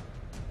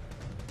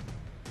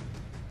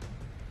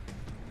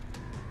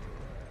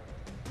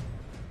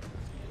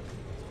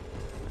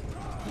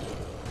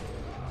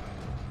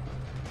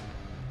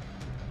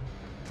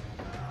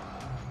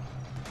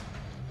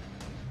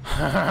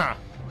 Haha.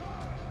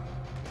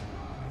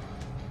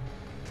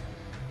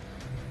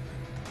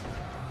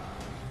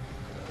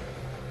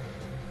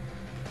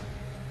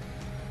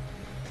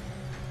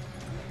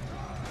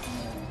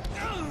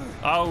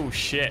 Oh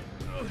shit.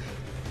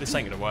 This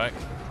ain't gonna work.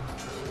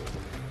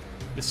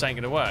 This ain't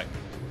gonna work.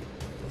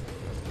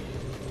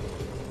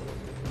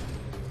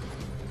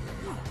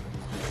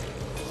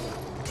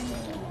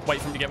 Wait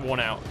for him to get worn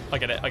out. I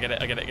get it, I get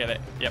it, I get it, I get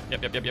it. Yep,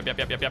 yep, yep, yep, yep,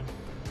 yep, yep, yep.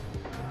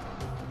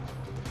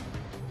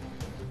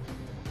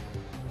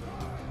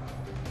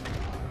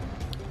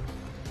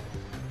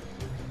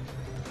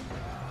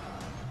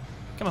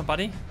 Come on,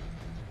 buddy.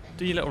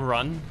 Do your little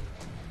run.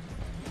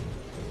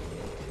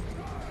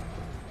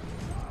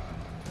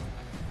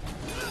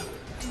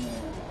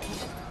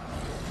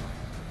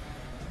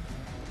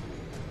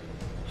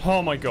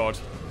 Oh my god.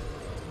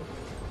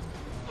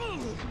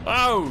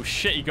 Oh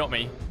shit, he got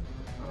me.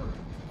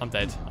 I'm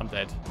dead. I'm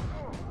dead.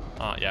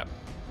 Ah, yeah.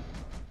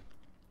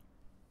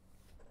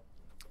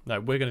 No,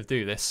 we're gonna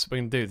do this. We're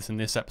gonna do this in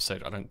this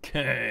episode. I don't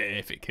care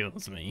if it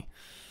kills me.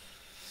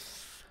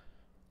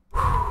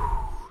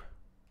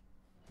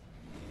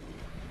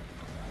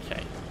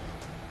 Okay.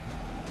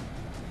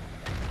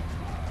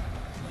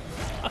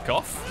 Fuck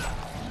off.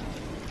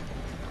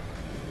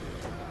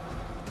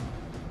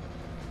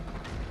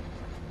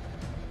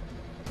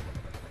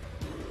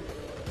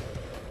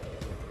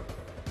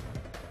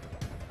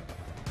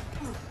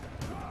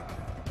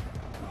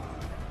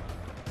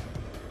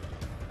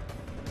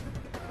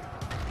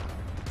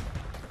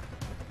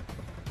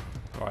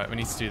 Alright, we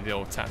need to do the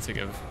old tactic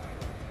of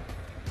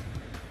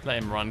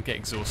let him run, get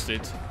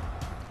exhausted.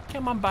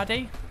 Come on,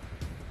 buddy.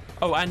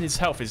 Oh, and his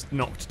health is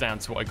knocked down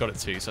to what I got it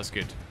to, so that's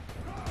good.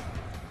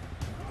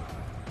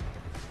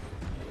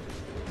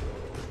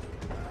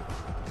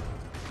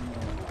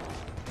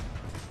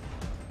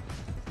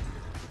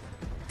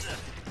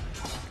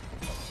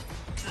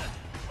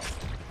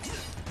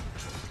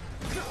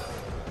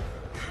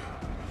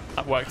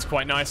 That worked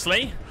quite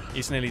nicely.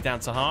 He's nearly down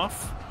to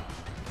half.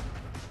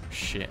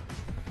 Shit.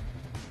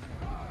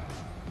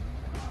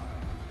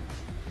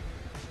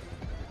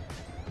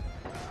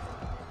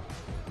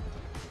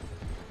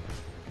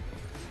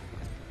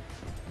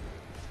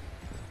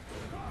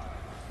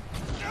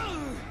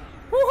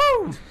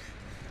 Woohoo!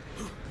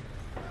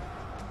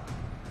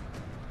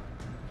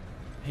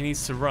 He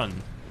needs to run.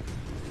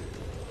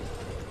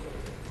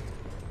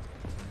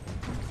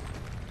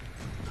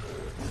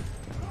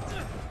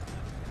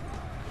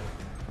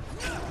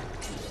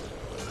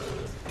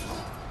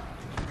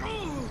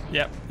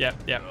 Yep.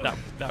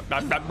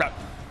 That.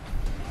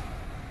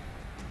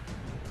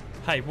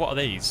 Hey, what are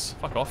these?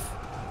 Fuck off.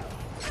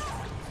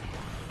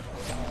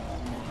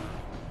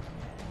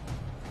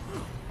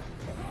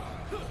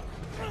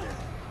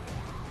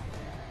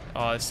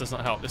 Oh, this does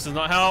not help. This does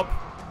not help.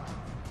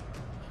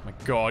 Oh my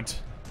god.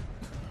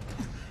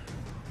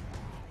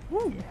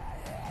 Woo.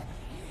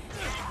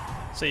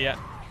 See ya.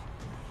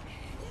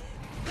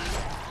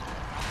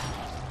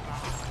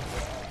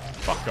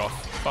 Fuck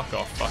off. Fuck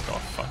off. Fuck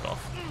off. Fuck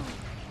off.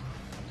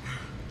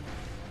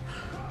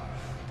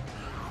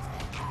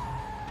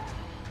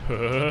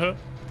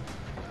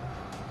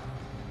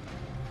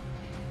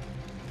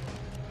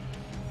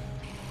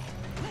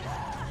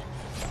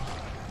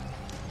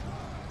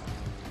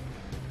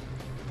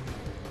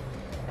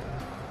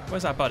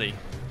 Where's that buddy?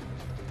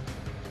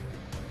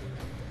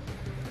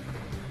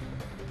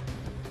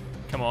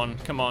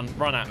 Come on,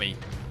 run at me.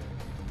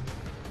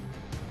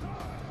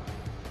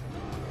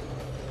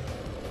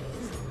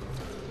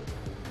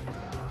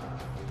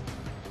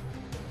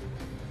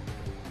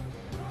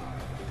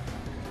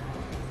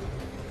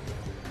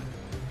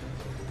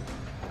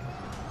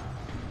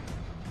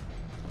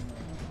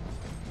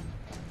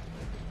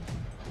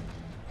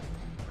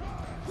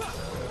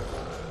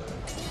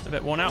 A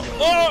bit worn out.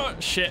 Oh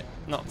shit!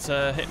 Not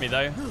hit me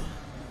though.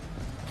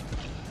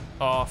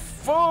 Oh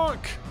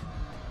fuck!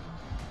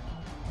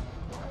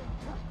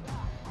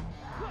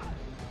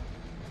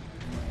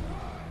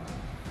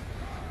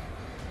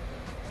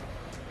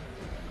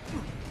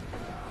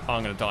 Oh,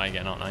 I'm gonna die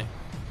again, aren't I? I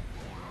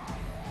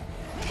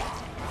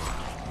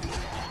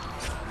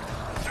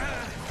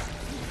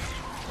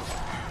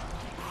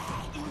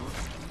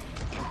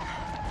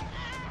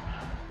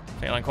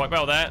think I done quite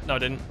well there. No, I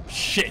didn't.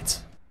 Shit!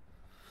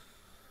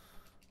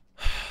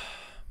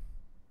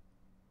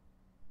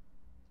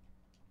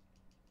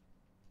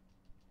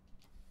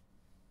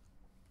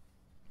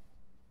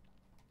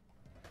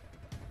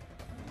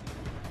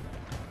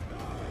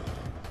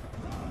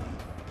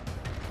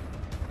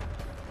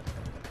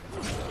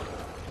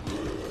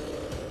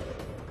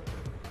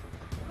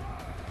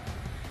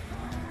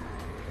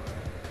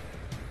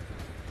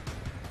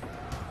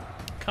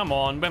 Come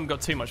on, we haven't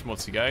got too much more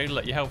to go.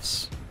 Look, your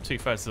health's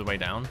 2/3 of the way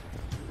down.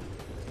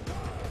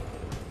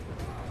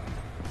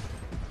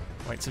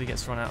 Wait till he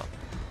gets run out.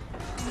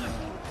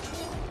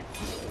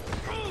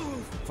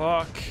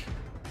 Fuck.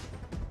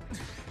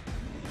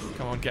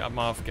 Come on, get up,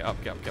 Marv. Get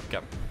up, get up, get up, get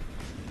up.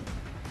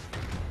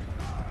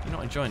 You're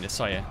not enjoying this,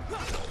 are you?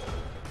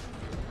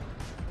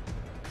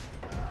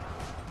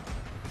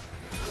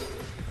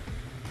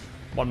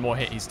 One more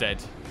hit, he's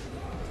dead.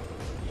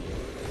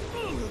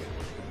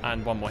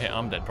 And one more hit,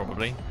 I'm dead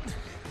probably.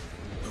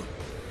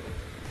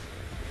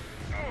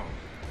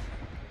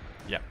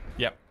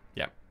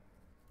 Yep.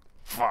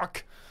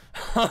 Fuck.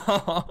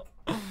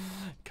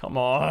 Come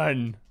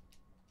on.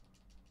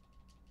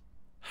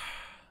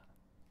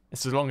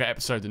 It's a longer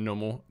episode than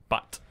normal,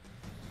 but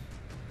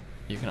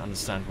you can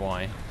understand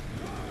why.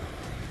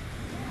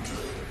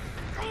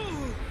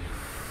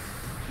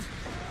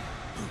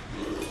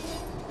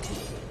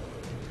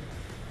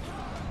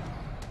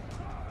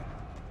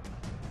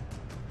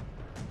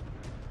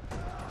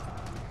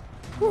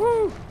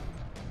 Woohoo!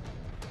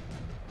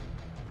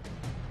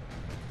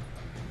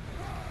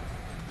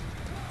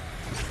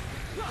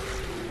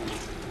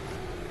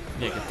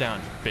 Yeah, get down,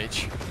 you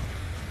bitch.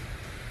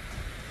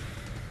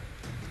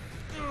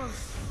 Oh,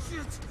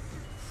 shit!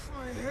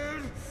 My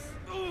head!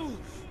 Oh.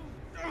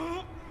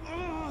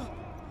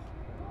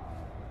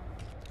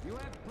 You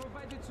have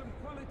provided some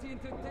quality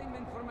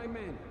entertainment for my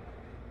men.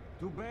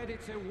 Too bad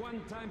it's a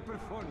one-time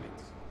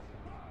performance.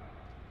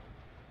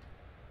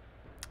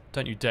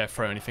 Don't you dare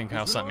throw anything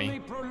else at me. Only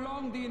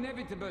prolong the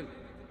inevitable,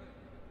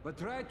 but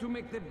try to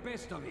make the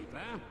best of it,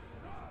 huh?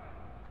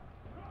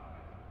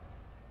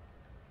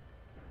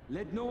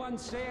 Let no one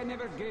say I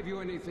never gave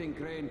you anything,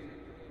 Crane.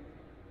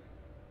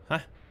 Huh?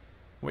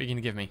 What are you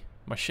gonna give me?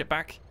 My shit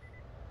back?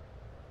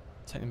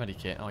 Take the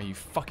medikit. Oh, you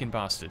fucking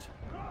bastard.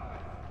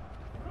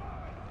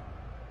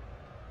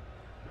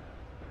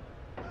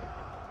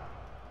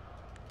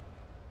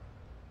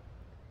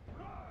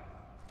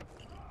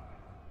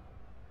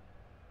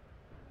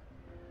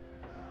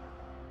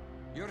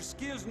 Your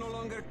skills no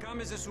longer come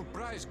as a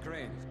surprise,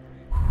 Crane.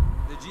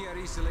 The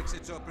GRE selects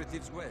its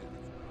operatives well.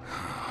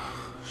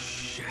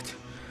 Shit.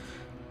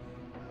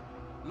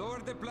 Lower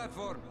the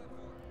platform.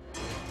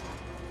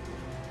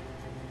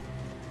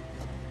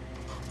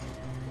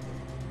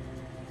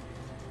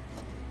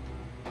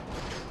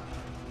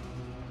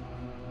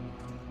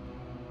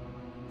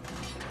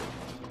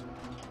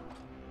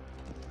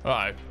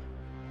 Uh-oh.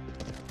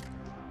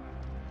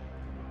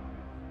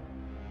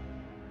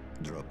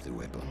 Drop the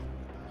weapon.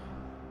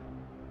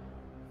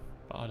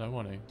 But I don't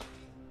want to.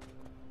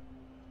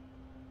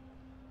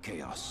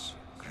 Chaos,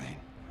 Crane.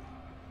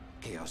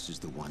 Chaos is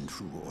the one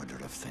true order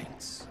of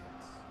things.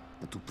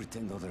 But to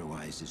pretend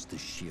otherwise is the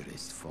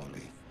sheerest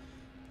folly.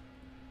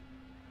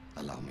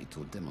 Allow me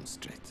to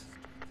demonstrate.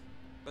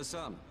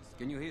 Bassam,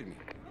 can you hear me?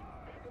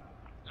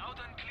 Loud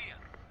and clear.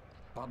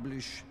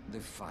 Publish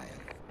the file.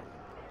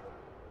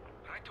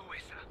 Right away,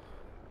 sir.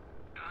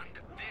 And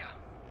there,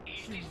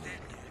 it is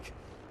dead.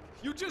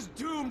 You just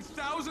doomed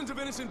thousands of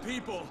innocent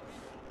people!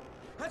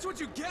 That's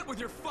what you get with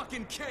your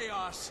fucking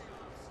chaos!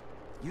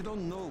 You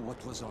don't know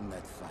what was on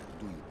that file,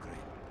 do you,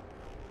 Crane?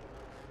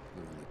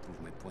 You only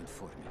prove my point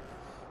for me.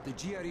 The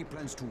GRE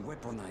plans to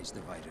weaponize the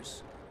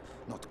virus,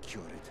 not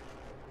cure it.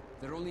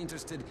 They're only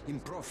interested in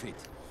profit,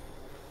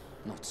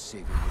 not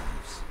saving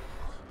lives.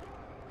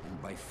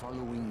 And by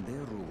following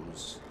their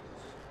rules,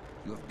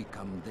 you have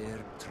become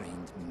their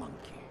trained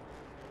monkey.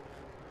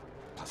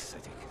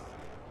 Pathetic.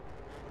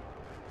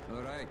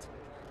 All right.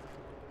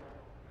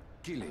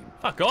 Kill him.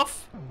 Fuck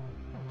off!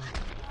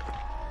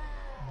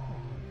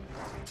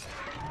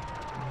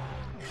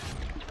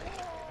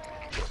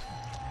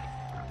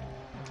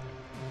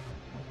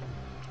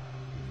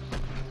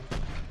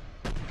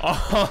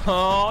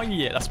 Oh,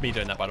 yeah, that's me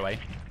doing that, by the way.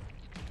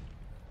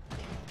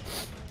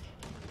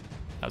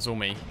 That's all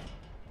me.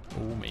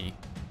 All me.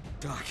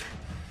 Doc,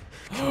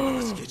 come on,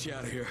 let's get you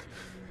out of here.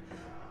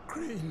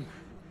 Crane,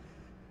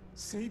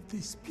 save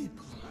these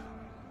people.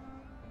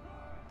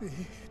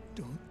 They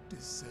don't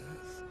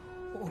deserve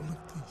all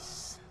of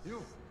this.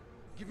 You,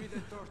 give me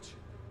that torch.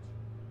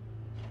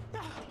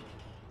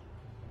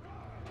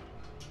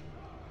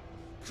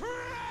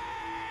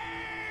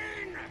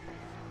 Crane!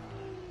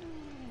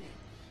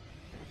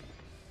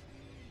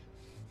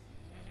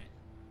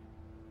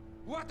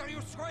 What are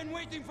you swine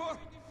waiting for?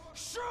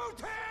 Shoot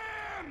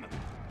him!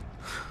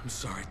 I'm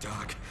sorry,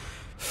 Doc.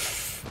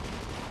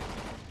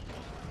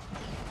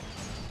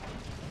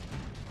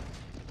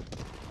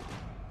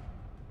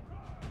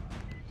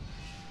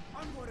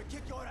 I'm going to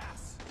kick your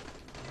ass.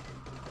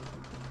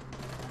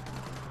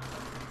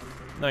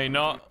 No, you're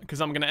not, because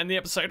I'm going to end the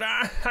episode.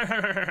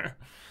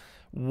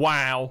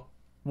 Wow.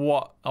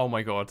 What? Oh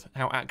my god.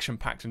 How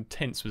action-packed and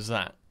tense was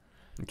that?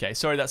 Okay,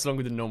 sorry that's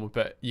longer than normal,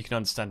 but you can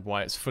understand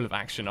why. It's full of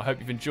action. I hope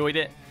you've enjoyed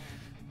it.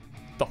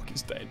 Doc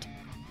is dead.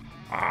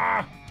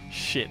 Ah!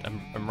 Shit,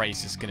 and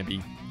Ray's is going to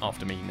be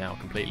after me now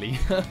completely.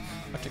 I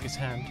took his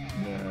hand.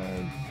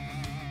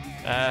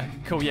 No.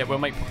 Cool, yeah, we'll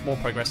make more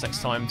progress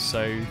next time,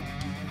 so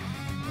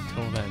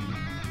until then,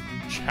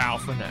 ciao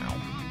for now.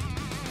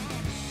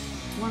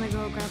 Want to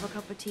go grab a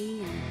cup of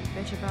tea and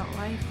bitch about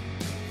life?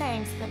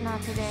 Thanks, but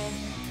not today.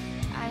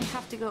 I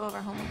have to go over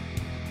homework.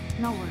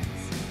 No worries.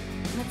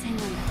 Let's hang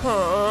out.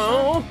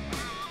 Oh,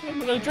 I'm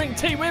gonna drink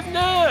tea with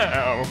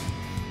now.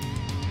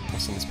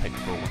 What's on this paper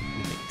ball?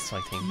 Anything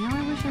exciting? Now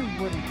I wish I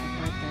wouldn't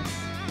have read this.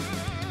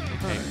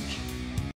 Purge.